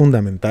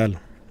fundamental,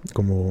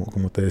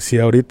 como te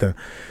decía ahorita.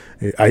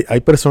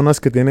 Hay personas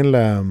que tienen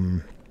la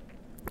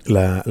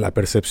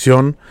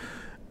percepción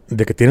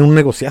de que tienen un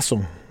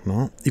negociazo,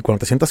 ¿no? Y cuando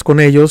te sientas con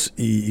ellos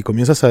y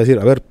comienzas a decir,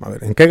 a ver,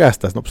 ¿en qué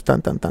gastas? No, pues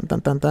tan.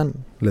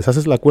 Les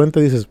haces la cuenta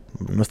y dices,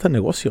 no está en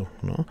negocio,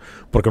 ¿no?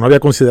 Porque no había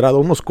considerado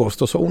unos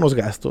costos o unos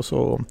gastos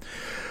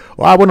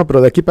bueno,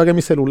 pero de aquí pagué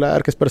mi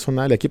celular, que es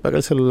personal, de aquí pagué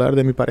el celular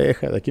de mi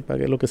pareja, de aquí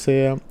pagué lo que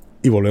sea.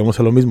 Y volvemos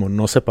a lo mismo,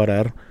 no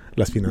separar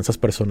las finanzas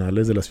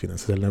personales de las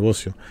finanzas del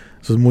negocio.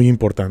 Eso es muy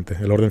importante,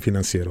 el orden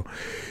financiero.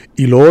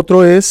 Y lo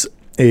otro es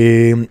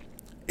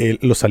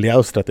Los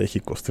aliados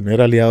estratégicos.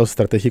 Tener aliados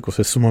estratégicos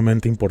es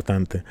sumamente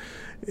importante.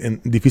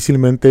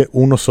 Difícilmente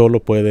uno solo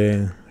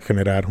puede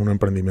generar un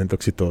emprendimiento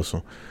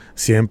exitoso.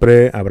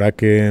 Siempre habrá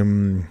que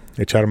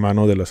echar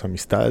mano de las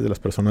amistades, de las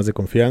personas de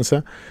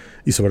confianza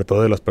y sobre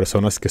todo de las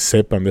personas que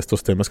sepan de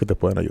estos temas que te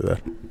puedan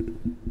ayudar.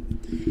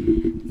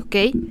 Ok.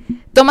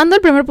 Tomando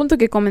el primer punto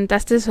que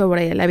comentaste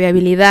sobre la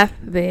viabilidad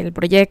del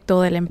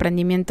proyecto, del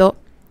emprendimiento,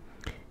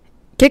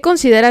 ¿qué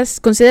consideras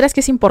que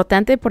es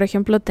importante, por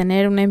ejemplo,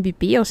 tener un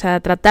MVP? O sea,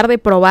 tratar de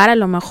probar a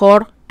lo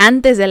mejor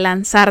antes de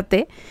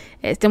lanzarte.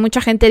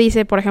 Mucha gente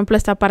dice, por ejemplo,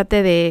 esta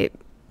parte de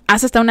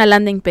haz hasta una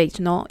landing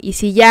page, ¿no? Y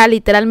si ya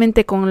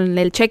literalmente con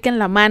el cheque en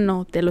la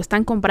mano te lo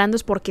están comprando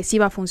es porque sí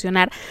va a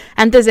funcionar.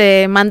 Antes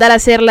de mandar a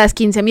hacer las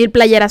 15,000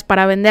 playeras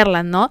para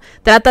venderlas, ¿no?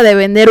 Trata de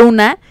vender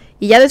una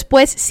y ya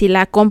después, si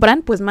la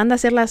compran, pues manda a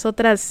hacer las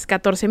otras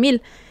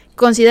 14,000.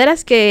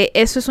 ¿Consideras que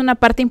eso es una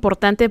parte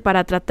importante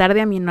para tratar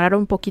de aminorar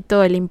un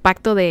poquito el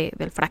impacto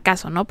del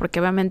fracaso, ¿no? Porque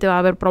obviamente va a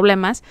haber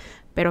problemas,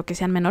 pero que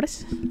sean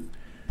menores.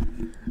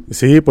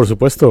 Sí, por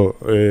supuesto.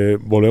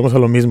 Volvemos a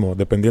lo mismo.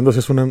 Dependiendo si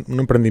es un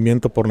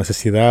emprendimiento por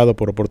necesidad o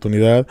por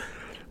oportunidad,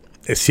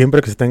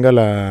 siempre que se tenga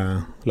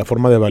la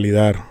forma de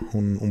validar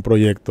un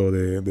proyecto,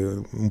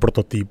 de un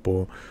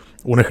prototipo,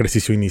 un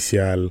ejercicio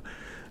inicial,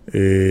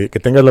 que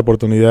tengas la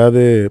oportunidad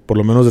de, por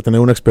lo menos, de tener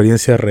una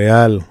experiencia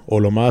real o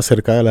lo más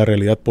cercana a la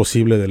realidad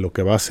posible de lo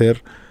que va a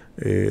ser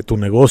tu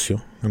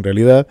negocio, en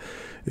realidad,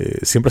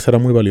 siempre será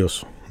muy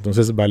valioso.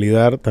 Entonces,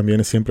 validar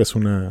también siempre es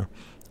una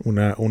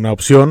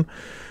opción.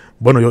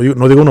 Bueno, yo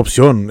no digo una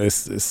opción,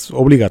 es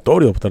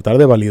obligatorio tratar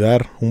de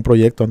validar un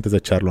proyecto antes de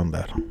echarlo a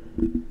andar.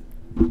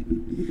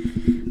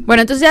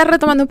 Bueno, entonces ya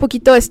retomando un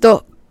poquito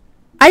esto,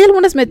 hay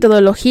algunas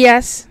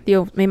metodologías,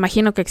 me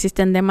imagino que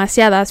existen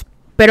demasiadas,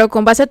 pero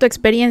con base a tu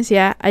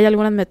experiencia, ¿hay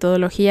algunas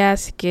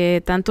metodologías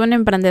que tanto un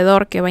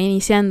emprendedor que va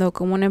iniciando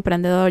como un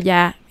emprendedor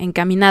ya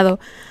encaminado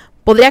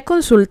podría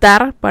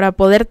consultar para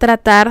poder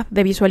tratar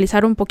de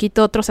visualizar un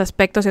poquito otros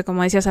aspectos que,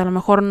 como decías, a lo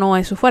mejor no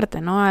es su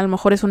fuerte, ¿no? A lo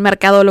mejor es un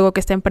mercadólogo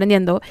que está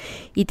emprendiendo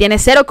y tiene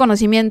cero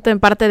conocimiento en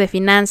parte de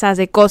finanzas,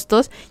 de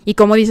costos, y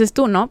como dices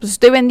tú, ¿no? Pues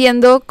estoy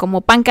vendiendo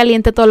como pan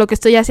caliente todo lo que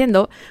estoy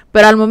haciendo,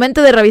 pero al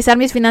momento de revisar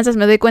mis finanzas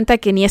me doy cuenta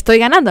que ni estoy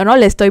ganando, ¿no?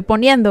 Le estoy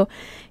poniendo.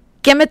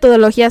 ¿Qué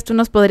metodologías tú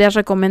nos podrías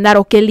recomendar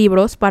o qué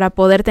libros para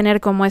poder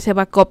tener como ese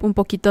backup un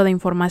poquito de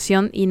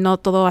información y no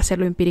todo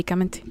hacerlo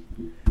empíricamente?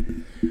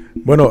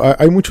 Bueno,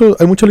 hay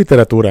mucha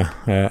literatura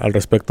al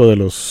respecto de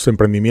los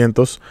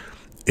emprendimientos.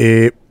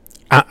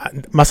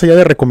 Más allá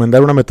de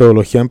recomendar una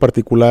metodología en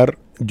particular,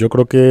 yo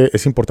creo que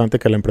es importante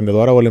que la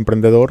emprendedora o el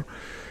emprendedor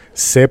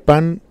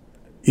sepan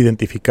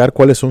identificar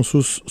cuáles son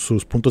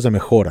sus puntos de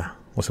mejora,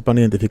 o sepan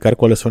identificar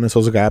cuáles son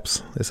esos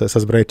gaps,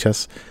 esas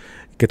brechas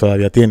que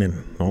todavía tienen,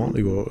 ¿no?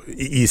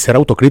 Y ser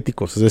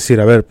autocríticos, es decir,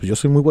 a ver, pues yo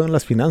soy muy bueno en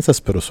las finanzas,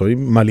 pero soy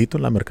malito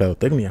en la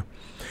mercadotecnia.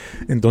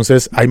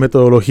 Entonces hay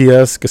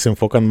metodologías que se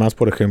enfocan más,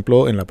 por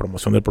ejemplo, en la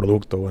promoción del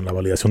producto o en la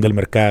validación del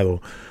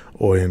mercado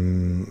o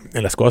en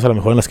las cosas a lo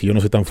mejor en las que yo no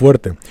soy tan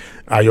fuerte.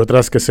 Hay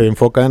otras que se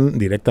enfocan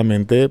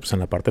directamente pues, en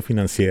la parte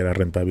financiera,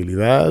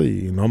 rentabilidad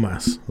y no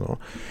más, ¿no?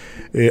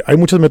 Hay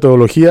muchas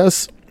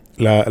metodologías.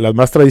 Las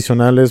más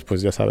tradicionales,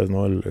 pues ya sabes,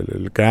 ¿no?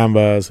 El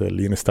Canvas, el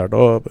Lean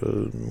Startup,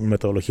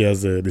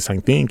 metodologías de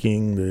Design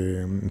Thinking,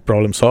 de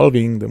Problem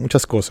Solving, de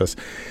muchas cosas.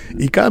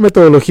 Y cada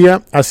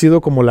metodología ha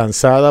sido como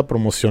lanzada,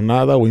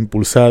 promocionada o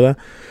impulsada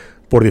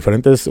por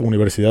diferentes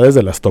universidades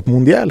de las top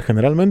mundial,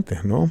 generalmente,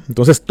 ¿no?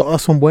 Entonces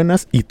todas son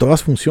buenas y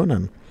todas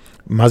funcionan.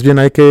 Más bien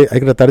hay que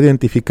tratar de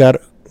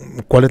identificar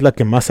cuál es la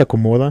que más se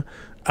acomoda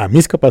a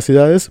mis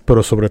capacidades,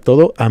 pero sobre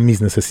todo a mis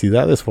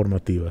necesidades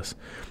formativas.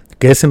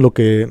 Que es en lo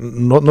que,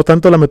 no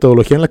tanto la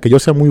metodología en la que yo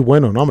sea muy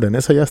bueno, no hombre, en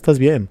esa ya estás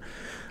bien.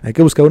 Hay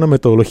que buscar una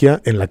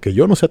metodología en la que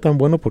yo no sea tan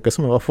bueno porque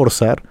eso me va a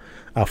forzar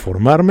a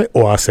formarme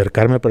o a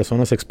acercarme a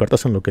personas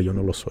expertas en lo que yo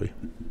no lo soy.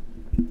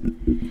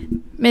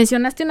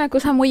 Mencionaste una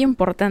cosa muy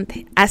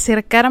importante,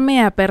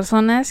 acercarme a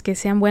personas que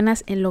sean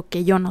buenas en lo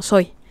que yo no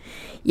soy.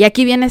 Y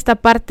aquí viene esta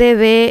parte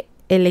de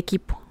el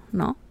equipo,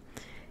 ¿no?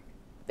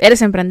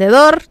 Eres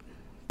emprendedor,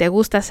 te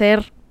gusta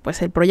hacer pues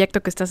el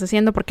proyecto que estás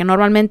haciendo, porque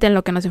normalmente en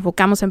lo que nos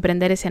enfocamos a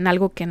emprender es en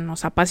algo que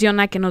nos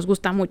apasiona, que nos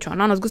gusta mucho,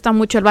 ¿no? Nos gusta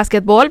mucho el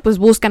básquetbol, pues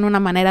buscan una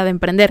manera de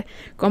emprender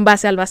con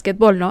base al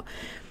básquetbol, ¿no?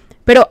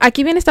 Pero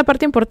aquí viene esta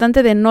parte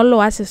importante de no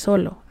lo haces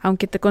solo.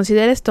 Aunque te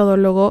consideres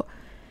todólogo,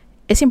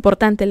 es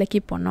importante el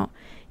equipo, ¿no?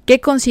 ¿Qué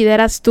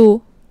consideras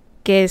tú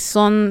que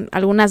son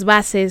algunas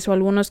bases o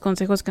algunos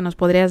consejos que nos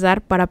podrías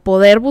dar para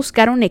poder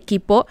buscar un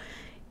equipo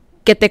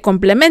que te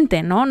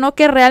complemente, ¿no? No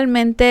que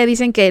realmente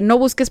dicen que no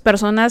busques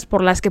personas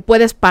por las que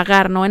puedes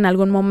pagar, ¿no? En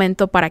algún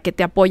momento para que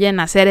te apoyen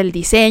a hacer el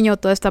diseño,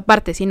 toda esta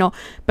parte, sino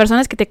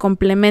personas que te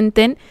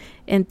complementen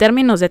en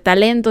términos de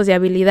talentos, de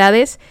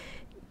habilidades.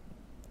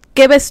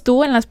 ¿Qué ves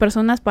tú en las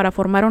personas para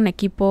formar un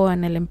equipo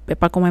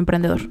como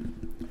emprendedor?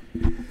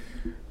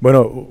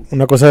 Bueno,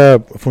 una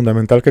cosa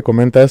fundamental que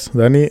comentas,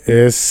 Dani,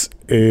 es,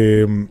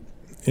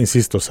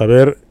 insisto,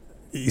 saber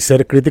y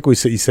ser crítico y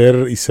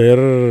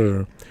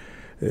ser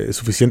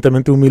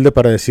suficientemente humilde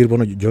para decir,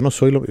 bueno, yo no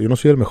soy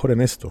el mejor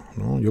en esto,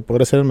 ¿no? Yo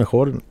podré ser el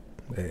mejor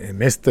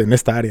en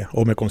esta área,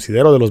 o me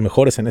considero de los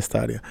mejores en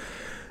esta área,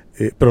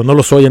 pero no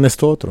lo soy en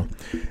esto otro.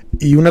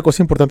 Y una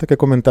cosa importante que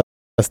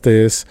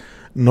comentaste es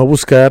no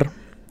buscar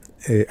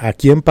a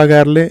quién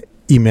pagarle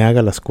y me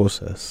haga las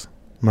cosas.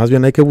 Más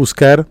bien hay que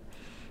buscar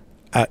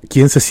a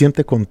quién se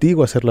siente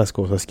contigo a hacer las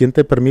cosas, quién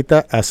te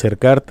permita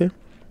acercarte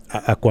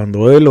a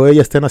cuando él o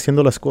ella estén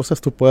haciendo las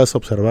cosas, tú puedas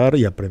observar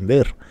y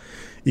aprender.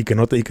 Y que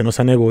no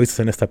sean egoístas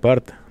en esta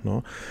parte,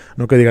 ¿no?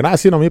 No que digan,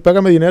 sí, no, a mí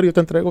págame dinero, yo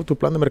te entrego tu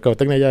plan de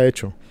mercadotecnia ya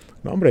hecho.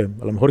 No, hombre,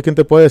 a lo mejor quien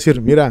te puede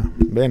decir, mira,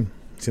 ven,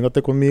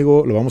 siéntate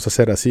conmigo, lo vamos a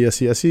hacer así,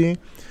 así, así.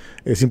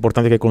 Es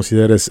importante que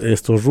consideres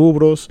estos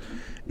rubros.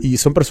 Y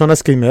son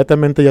personas que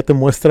inmediatamente ya te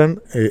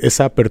muestran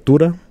esa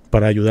apertura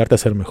para ayudarte a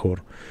ser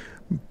mejor.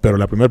 Pero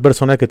la primera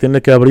persona que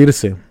tiene que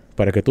abrirse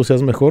para que tú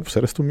seas mejor, pues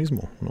eres tú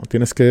mismo, ¿no?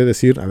 Tienes que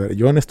decir, a ver,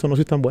 yo en esto no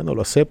soy tan bueno,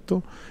 lo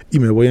acepto y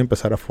me voy a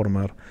empezar a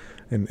formar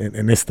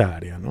en esta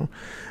área, ¿no?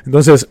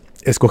 Entonces,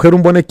 escoger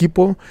un buen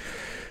equipo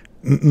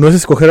no es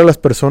escoger a las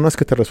personas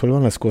que te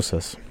resuelvan las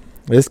cosas,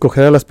 es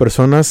escoger a las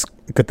personas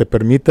que te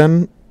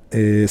permitan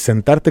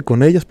sentarte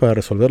con ellas para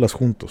resolverlas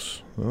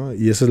juntos, ¿no?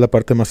 Y esa es la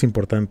parte más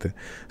importante.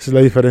 Esa es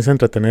la diferencia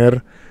entre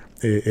tener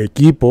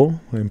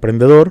equipo,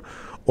 emprendedor,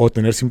 o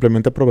tener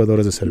simplemente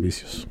proveedores de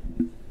servicios.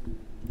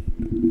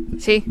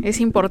 Sí, es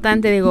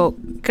importante, digo,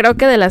 creo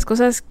que de las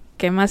cosas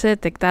que más he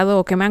detectado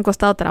o que me han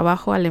costado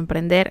trabajo al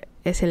emprender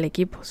es el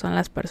equipo, son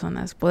las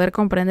personas. Poder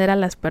comprender a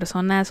las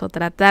personas o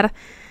tratar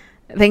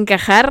de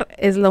encajar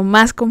es lo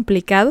más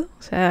complicado.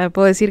 O sea,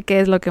 puedo decir que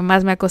es lo que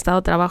más me ha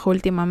costado trabajo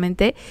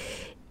últimamente.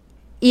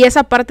 Y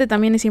esa parte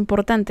también es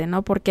importante,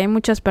 ¿no? Porque hay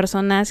muchas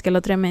personas, que el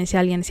otro día me decía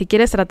alguien, si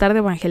quieres tratar de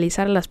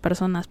evangelizar a las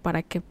personas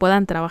para que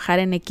puedan trabajar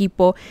en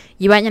equipo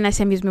y vayan a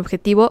ese mismo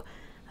objetivo,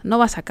 no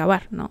vas a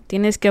acabar, ¿no?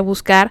 Tienes que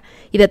buscar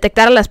y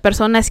detectar a las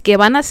personas que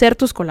van a ser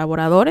tus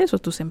colaboradores o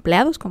tus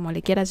empleados, como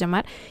le quieras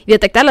llamar, y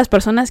detectar a las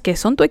personas que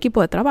son tu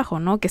equipo de trabajo,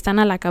 ¿no? Que están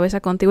a la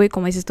cabeza contigo y,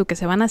 como dices tú, que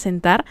se van a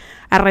sentar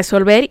a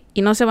resolver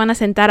y no se van a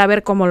sentar a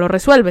ver cómo lo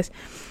resuelves.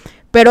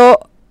 Pero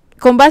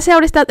con base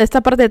ahora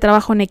esta parte de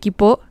trabajo en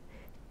equipo,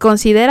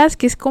 ¿consideras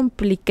que es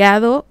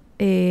complicado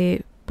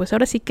pues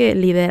ahora sí que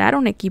liderar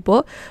un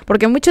equipo?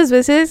 Porque muchas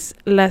veces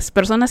las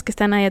personas que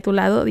están ahí a tu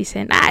lado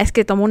dicen, es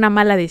que tomó una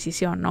mala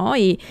decisión, ¿no?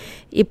 Y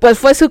pues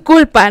fue su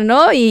culpa,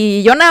 ¿no?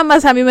 Y yo nada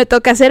más, a mí me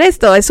toca hacer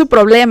esto, es su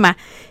problema.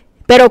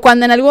 Pero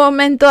cuando en algún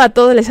momento a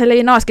todos les sale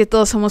bien, no, es que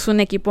todos somos un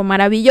equipo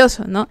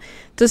maravilloso, ¿no?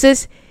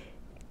 Entonces,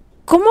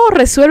 ¿cómo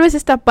resuelves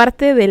esta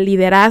parte del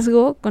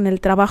liderazgo con el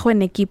trabajo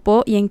en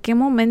equipo y en qué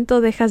momento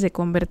dejas de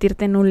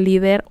convertirte en un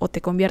líder o te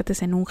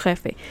conviertes en un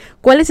jefe?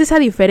 ¿Cuál es esa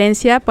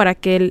diferencia para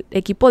que el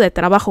equipo de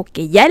trabajo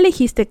que ya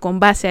elegiste con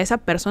base a esa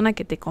persona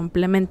que te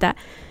complementa,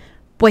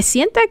 pues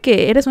sienta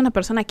que eres una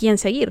persona a quien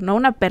seguir, no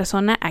una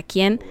persona a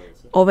quien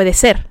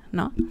obedecer,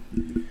 ¿no?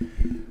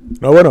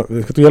 No, bueno,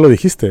 es que tú ya lo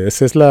dijiste,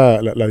 esa es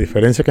la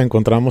diferencia que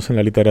encontramos en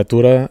la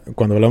literatura.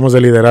 Cuando hablamos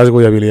de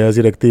liderazgo y habilidades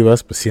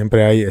directivas, pues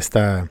siempre hay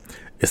esta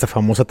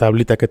famosa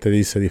tablita que te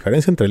dice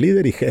diferencia entre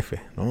líder y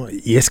jefe, ¿no?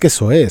 Y es que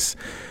eso es.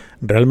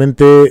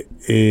 Realmente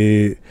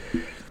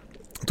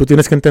tú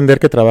tienes que entender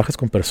que trabajas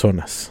con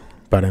personas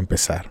para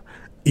empezar.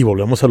 Y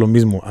volvemos a lo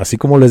mismo. Así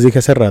como les dije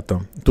hace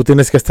rato, tú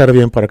tienes que estar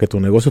bien para que tu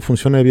negocio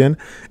funcione bien.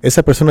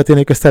 Esa persona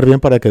tiene que estar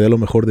bien para que dé lo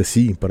mejor de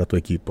sí para tu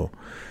equipo.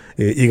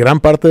 Y gran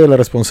parte de la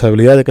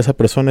responsabilidad de que esa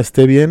persona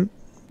esté bien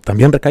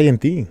también recae en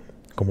ti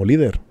como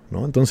líder,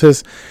 ¿no?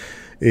 Entonces,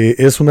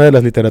 es una de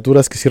las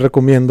literaturas que sí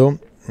recomiendo.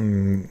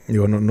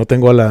 Digo, no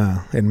tengo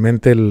en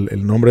mente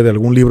el nombre de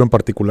algún libro en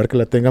particular que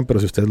la tengan, pero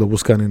si ustedes lo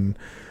buscan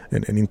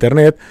en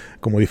internet,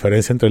 como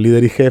diferencia entre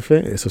líder y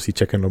jefe, eso sí,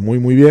 chéquenlo muy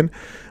muy bien,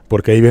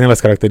 porque ahí vienen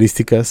las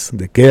características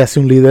de qué hace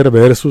un líder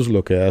versus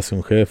lo que hace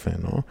un jefe,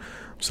 ¿no?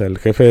 O sea, el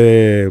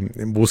jefe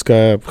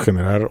busca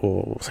generar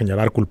o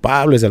señalar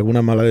culpables de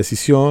alguna mala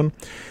decisión,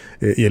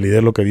 y el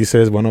líder lo que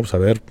dice es, bueno, pues a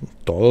ver,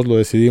 todos lo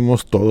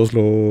decidimos, todos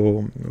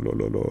lo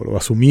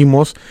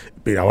asumimos,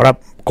 y ahora,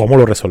 ¿cómo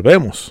lo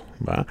resolvemos?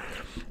 ¿Va?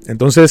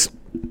 Entonces,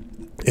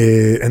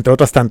 entre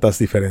otras tantas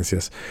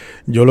diferencias,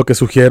 yo lo que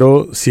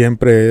sugiero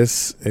siempre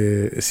es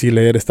sí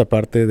leer esta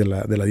parte de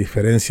la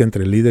diferencia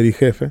entre líder y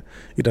jefe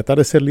y tratar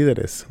de ser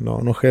líderes,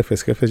 no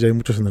jefes. Jefes ya hay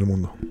muchos en el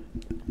mundo.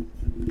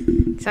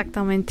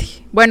 Exactamente.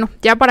 Bueno,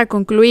 ya para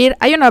concluir,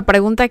 hay una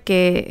pregunta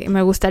que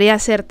me gustaría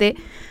hacerte,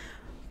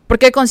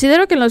 porque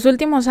considero que en los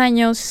últimos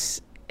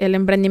años el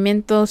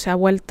emprendimiento se ha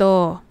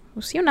vuelto,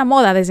 sí, una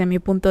moda desde mi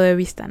punto de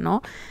vista,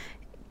 ¿no?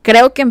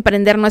 Creo que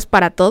emprender no es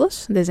para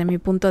todos, desde mi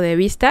punto de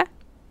vista.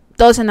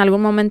 Todos en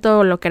algún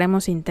momento lo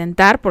queremos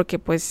intentar porque,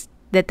 pues,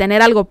 de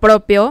tener algo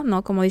propio,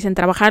 ¿no? Como dicen,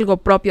 trabajar algo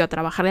propio,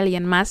 trabajar a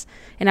alguien más,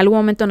 en algún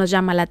momento nos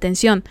llama la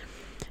atención.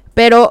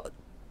 Pero,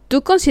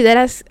 ¿tú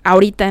consideras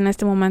ahorita, en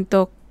este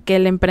momento, que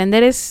el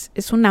emprender es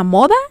una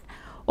moda?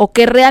 ¿O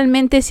que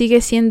realmente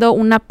sigue siendo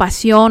una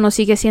pasión o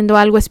sigue siendo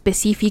algo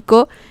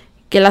específico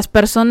que las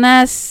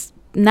personas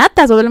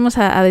natas, volvemos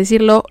a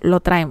decirlo, lo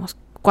traemos?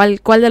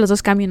 ¿Cuál de los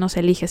dos caminos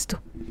eliges tú?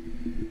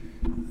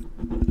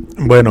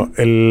 Bueno,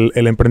 el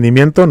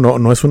emprendimiento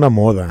no es una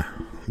moda.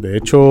 De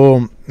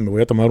hecho, me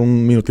voy a tomar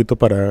un minutito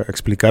para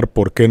explicar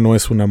por qué no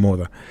es una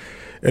moda.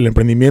 El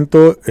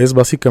emprendimiento es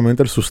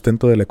básicamente el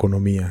sustento de la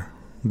economía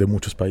de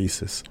muchos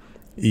países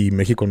y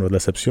México no es la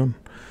excepción.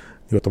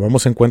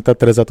 Tomamos en cuenta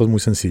 3 datos muy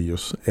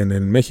sencillos.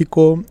 En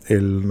México,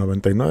 el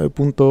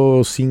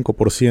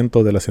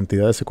 99.5% de las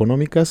entidades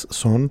económicas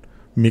son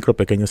micro,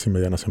 pequeñas y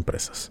medianas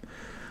empresas.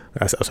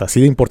 O sea,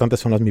 así de importantes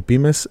son las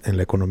MIPYMES en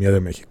la economía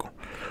de México.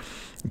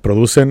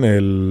 Producen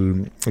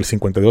el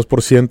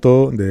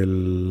 52%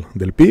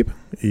 del PIB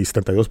y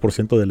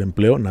 72% del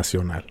empleo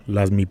nacional,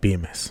 las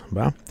MIPYMES,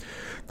 ¿va?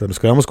 Entonces nos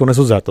quedamos con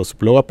esos datos.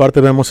 Luego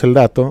aparte vemos el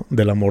dato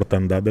de la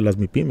mortandad de las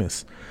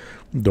MIPYMES,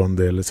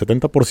 donde el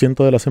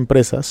 70% de las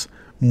empresas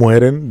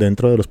mueren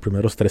dentro de los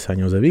primeros 3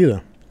 años de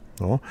vida,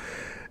 ¿no?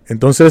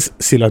 Entonces,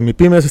 si las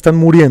MIPYMES están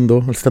muriendo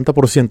el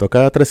 70%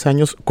 cada 3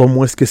 años,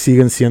 ¿cómo es que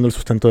siguen siendo el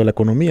sustento de la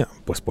economía?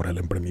 Pues por el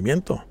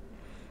emprendimiento.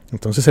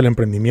 Entonces el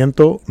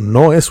emprendimiento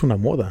no es una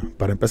moda.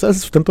 Para empezar, es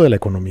el sustento de la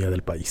economía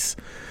del país,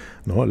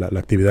 ¿no? La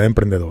actividad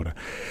emprendedora.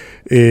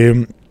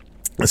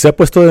 ¿Se ha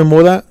puesto de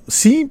moda?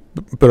 Sí,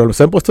 pero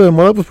se han puesto de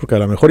moda pues porque a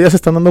lo mejor ya se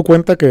están dando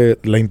cuenta que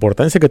la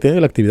importancia que tiene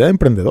la actividad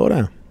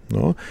emprendedora,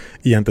 ¿no?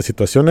 Y ante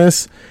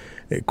situaciones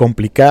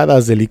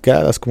complicadas,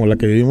 delicadas, como la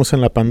que vivimos en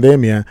la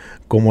pandemia,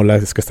 como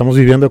las que estamos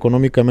viviendo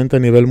económicamente a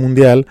nivel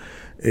mundial,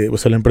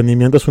 pues el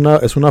emprendimiento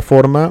es una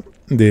forma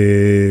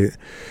de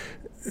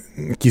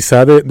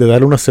quizá de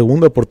darle una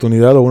segunda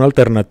oportunidad o una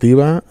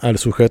alternativa al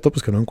sujeto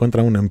pues que no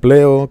encuentra un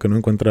empleo, que no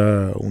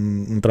encuentra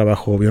un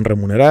trabajo bien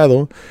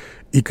remunerado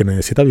y que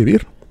necesita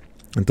vivir.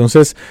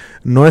 Entonces,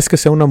 no es que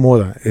sea una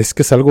moda, es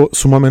que es algo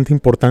sumamente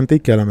importante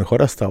y que a lo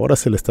mejor hasta ahora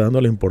se le está dando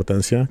la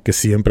importancia que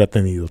siempre ha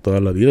tenido toda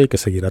la vida y que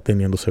seguirá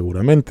teniendo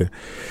seguramente.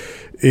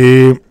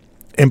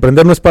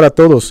 Emprender no es para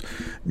todos.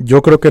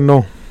 Yo creo que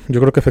no.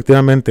 Yo creo que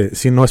efectivamente,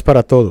 sí, no es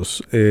para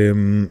todos.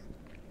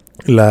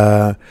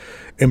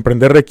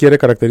 Emprender requiere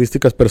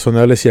características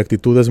personales y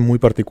actitudes muy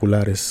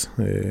particulares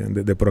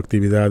de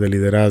proactividad, de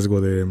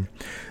liderazgo,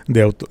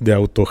 de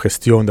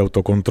autogestión, de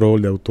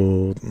autocontrol, de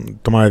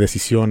toma de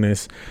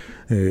decisiones,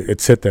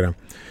 etcétera.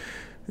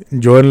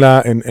 Yo en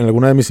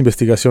alguna de mis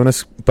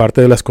investigaciones,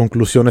 parte de las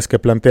conclusiones que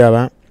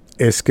planteaba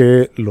es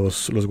que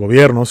los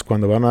gobiernos,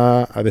 cuando van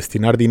a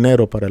destinar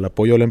dinero para el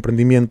apoyo al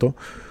emprendimiento,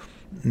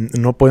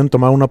 no pueden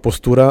tomar una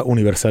postura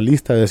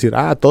universalista, de decir,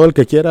 todo el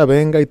que quiera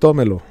venga y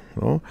tómelo,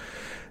 ¿no?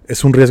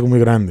 Es un riesgo muy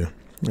grande.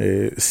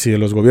 Si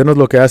los gobiernos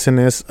lo que hacen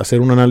es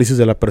hacer un análisis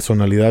de la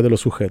personalidad de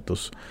los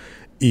sujetos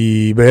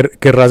y ver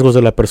qué rasgos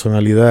de la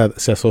personalidad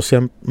se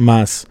asocian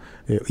más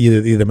y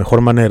de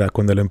mejor manera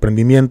con el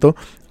emprendimiento,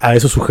 a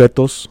esos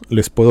sujetos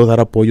les puedo dar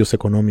apoyos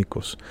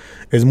económicos.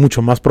 Es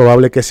mucho más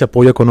probable que ese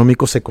apoyo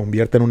económico se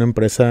convierta en una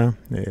empresa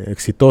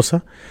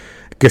exitosa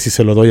que si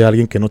se lo doy a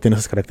alguien que no tiene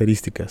esas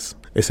características.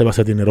 Ese va a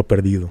ser dinero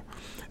perdido.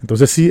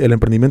 Entonces sí, el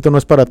emprendimiento no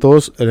es para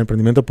todos, el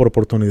emprendimiento por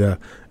oportunidad.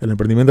 El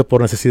emprendimiento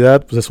por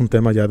necesidad pues es un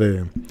tema ya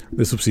de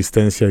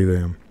subsistencia y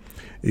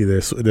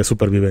de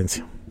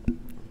supervivencia.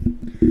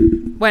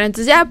 Bueno,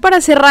 entonces ya para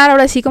cerrar,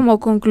 ahora sí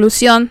como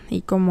conclusión y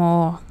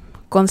como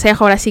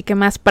consejo, ahora sí que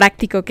más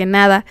práctico que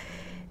nada,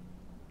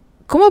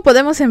 ¿cómo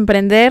podemos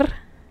emprender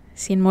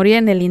sin morir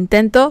en el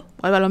intento?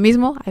 Vuelvo a lo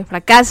mismo, hay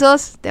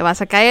fracasos, te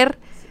vas a caer.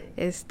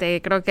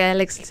 Creo que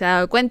Alex se ha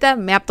dado cuenta,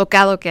 me ha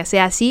tocado que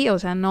sea así, o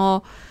sea,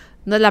 no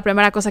es la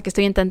primera cosa que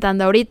estoy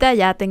intentando ahorita,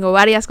 ya tengo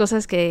varias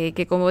cosas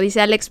que como dice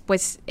Alex,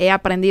 pues he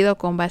aprendido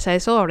con base a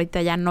eso,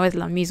 ahorita ya no es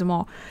el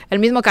mismo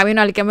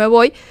camino al que me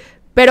voy,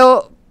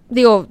 pero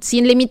digo,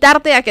 sin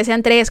limitarte a que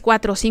sean 3,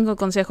 4, 5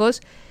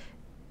 consejos,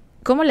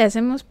 ¿cómo le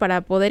hacemos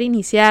para poder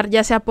iniciar,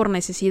 ya sea por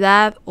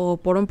necesidad o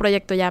por un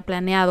proyecto ya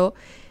planeado?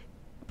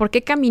 ¿Por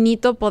qué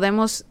caminito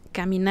podemos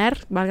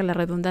caminar, valga la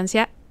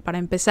redundancia, para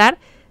empezar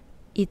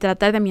y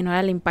tratar de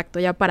minorar el impacto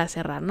ya para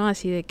cerrar, ¿no?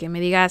 Así de que me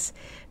digas,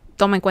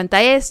 toma en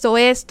cuenta esto,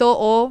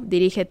 o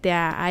dirígete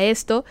a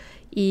esto.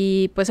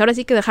 Y pues ahora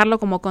sí que dejarlo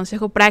como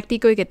consejo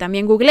práctico y que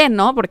también googleen,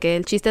 ¿no? Porque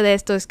el chiste de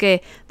esto es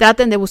que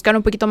traten de buscar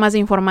un poquito más de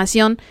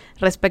información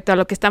respecto a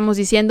lo que estamos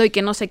diciendo y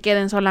que no se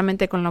queden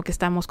solamente con lo que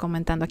estamos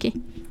comentando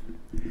aquí.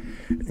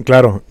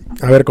 Claro.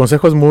 A ver,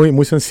 consejos muy,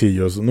 muy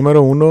sencillos.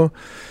 Número 1,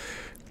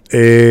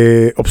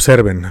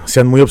 observen.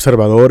 Sean muy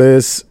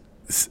observadores,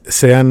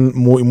 sean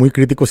muy, muy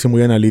críticos y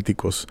muy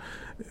analíticos.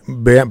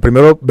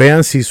 Primero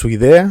vean si su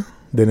idea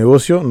de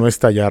negocio no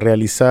está ya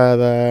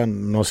realizada,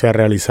 no se ha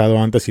realizado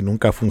antes y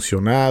nunca ha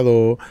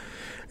funcionado,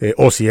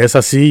 o si es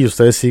así y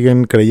ustedes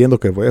siguen creyendo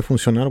que puede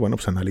funcionar, bueno,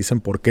 pues analicen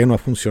por qué no ha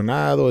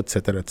funcionado,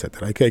 etcétera,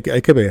 etcétera. Hay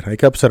que ver, hay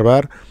que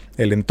observar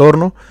el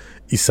entorno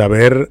y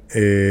saber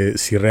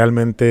si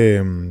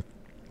realmente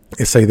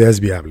esa idea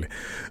es viable.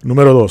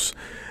 Número 2,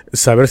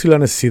 saber si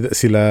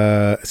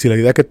la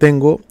idea que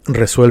tengo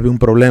resuelve un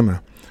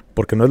problema.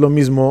 Porque no es lo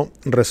mismo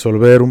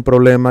resolver un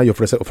problema y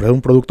ofrecer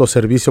un producto o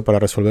servicio para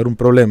resolver un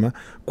problema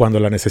cuando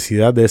la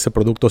necesidad de ese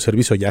producto o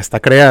servicio ya está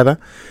creada,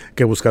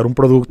 que buscar un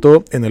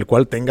producto en el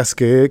cual tengas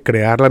que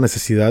crear la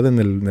necesidad en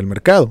el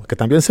mercado, que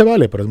también se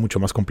vale, pero es mucho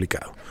más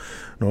complicado,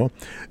 ¿no?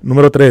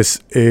 Número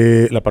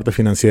 3, la parte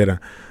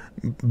financiera.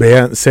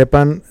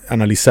 sepan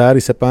analizar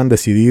y sepan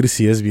decidir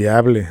si es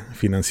viable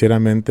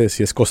financieramente,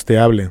 si es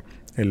costeable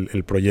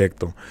el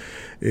proyecto.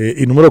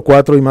 Y número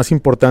 4, y más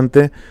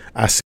importante,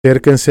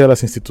 acérquense a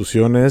las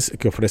instituciones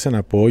que ofrecen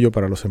apoyo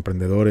para los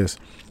emprendedores.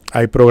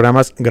 Hay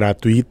programas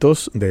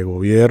gratuitos de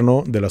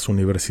gobierno, de las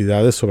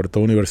universidades, sobre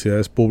todo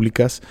universidades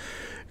públicas,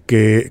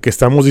 que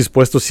estamos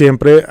dispuestos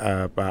siempre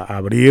a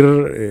abrir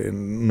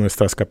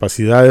nuestras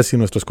capacidades y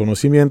nuestros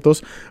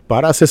conocimientos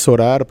para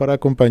asesorar, para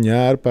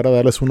acompañar, para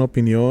darles una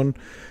opinión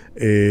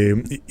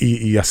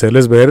y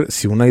hacerles ver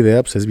si una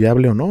idea pues, es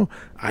viable o no.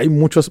 Hay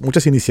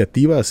muchas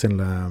iniciativas en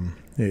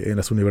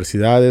las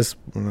universidades,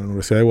 en la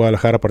Universidad de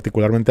Guadalajara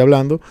particularmente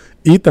hablando,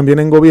 y también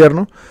en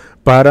gobierno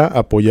para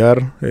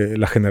apoyar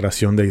la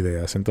generación de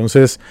ideas.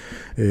 Entonces,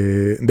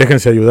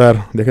 déjense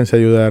ayudar.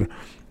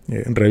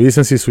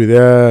 Revisen si su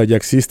idea ya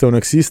existe o no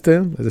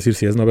existe, es decir,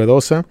 si es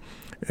novedosa.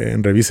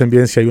 Revisen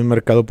bien si hay un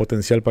mercado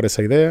potencial para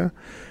esa idea.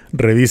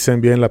 Revisen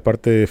bien la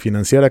parte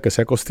financiera que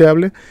sea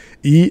costeable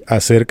y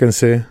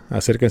acérquense a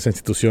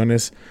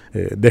instituciones,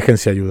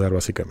 déjense ayudar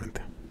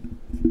básicamente.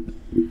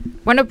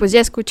 Bueno, pues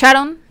ya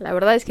escucharon. La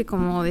verdad es que,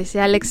 como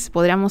decía Alex,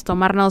 podríamos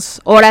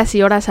tomarnos horas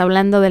y horas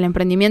hablando del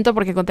emprendimiento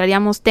porque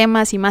encontraríamos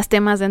temas y más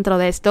temas dentro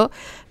de esto.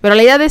 Pero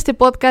la idea de este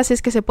podcast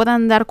es que se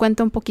puedan dar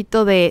cuenta un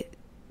poquito de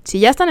si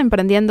ya están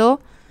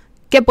emprendiendo,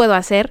 ¿qué puedo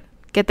hacer?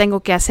 ¿Qué tengo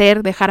que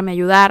hacer? ¿Dejarme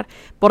ayudar?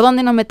 ¿Por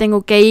dónde no me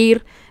tengo que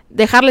ir?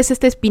 Dejarles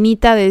esta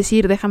espinita de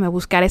decir, déjame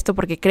buscar esto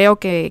porque creo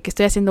que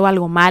estoy haciendo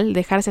algo mal,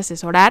 dejarse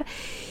asesorar.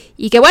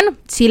 Y que bueno,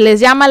 si les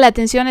llama la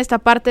atención esta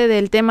parte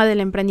del tema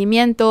del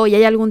emprendimiento y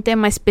hay algún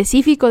tema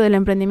específico del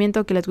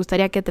emprendimiento que les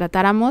gustaría que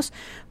tratáramos,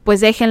 pues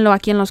déjenlo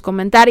aquí en los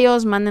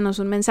comentarios, mándenos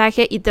un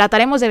mensaje y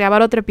trataremos de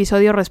grabar otro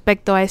episodio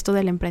respecto a esto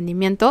del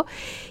emprendimiento.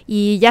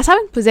 Y ya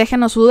saben, pues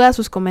déjenos dudas,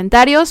 sus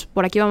comentarios.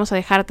 Por aquí vamos a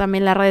dejar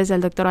también las redes del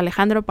Dr.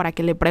 Alejandro para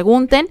que le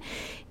pregunten.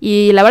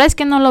 Y la verdad es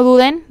que no lo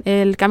duden,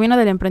 el camino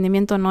del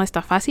emprendimiento no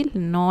está fácil,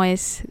 no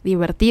es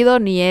divertido,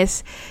 ni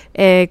es,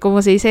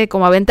 como se dice,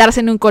 como aventarse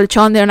en un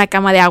colchón de una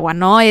cama de agua,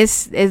 ¿no?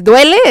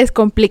 Duele, es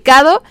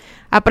complicado,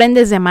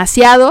 aprendes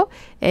demasiado,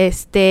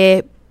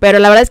 pero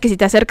la verdad es que si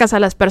te acercas a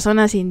las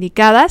personas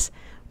indicadas,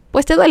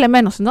 pues te duele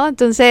menos, ¿no?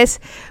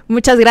 Entonces,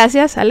 muchas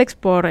gracias, Alex,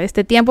 por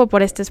este tiempo,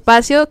 por este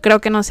espacio.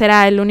 Creo que no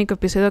será el único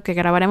episodio que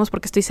grabaremos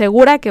porque estoy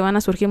segura que van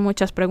a surgir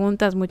muchas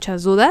preguntas,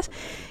 muchas dudas.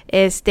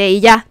 Y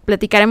ya,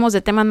 platicaremos de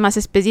temas más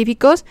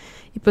específicos.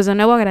 Y pues de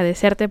nuevo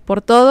agradecerte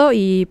por todo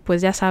y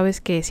pues ya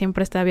sabes que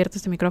siempre está abierto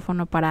este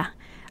micrófono para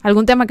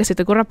algún tema que se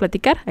te ocurra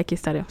platicar. Aquí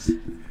estaremos.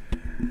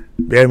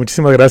 Bien,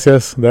 muchísimas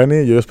gracias,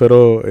 Dani. Yo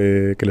espero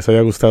que les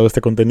haya gustado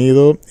este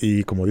contenido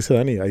y como dice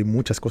Dani, hay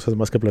muchas cosas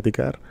más que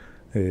platicar.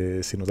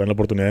 Si nos dan la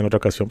oportunidad en otra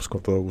ocasión, pues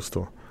con todo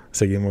gusto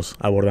seguimos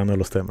abordando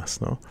los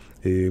temas, ¿no?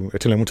 Y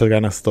échenle muchas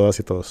ganas todas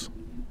y todos.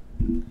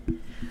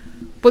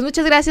 Pues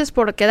muchas gracias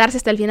por quedarse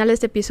hasta el final de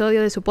este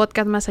episodio de su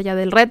podcast Más Allá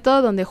del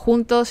Reto, donde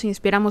juntos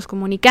inspiramos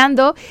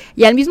comunicando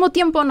y al mismo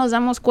tiempo nos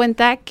damos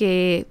cuenta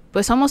que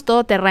pues somos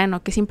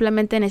todoterreno, que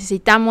simplemente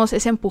necesitamos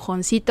ese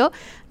empujoncito.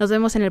 Nos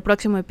vemos en el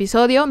próximo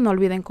episodio, no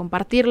olviden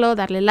compartirlo,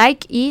 darle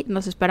like y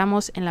nos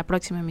esperamos en la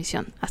próxima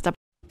emisión. Hasta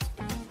pronto.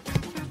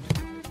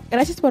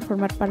 Gracias por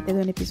formar parte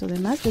de un episodio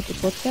más de tu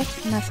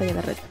podcast Más Allá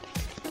del Reto.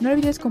 No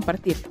olvides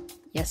compartirlo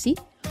y así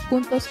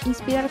juntos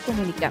inspirar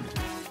comunicando.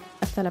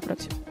 Hasta la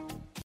próxima.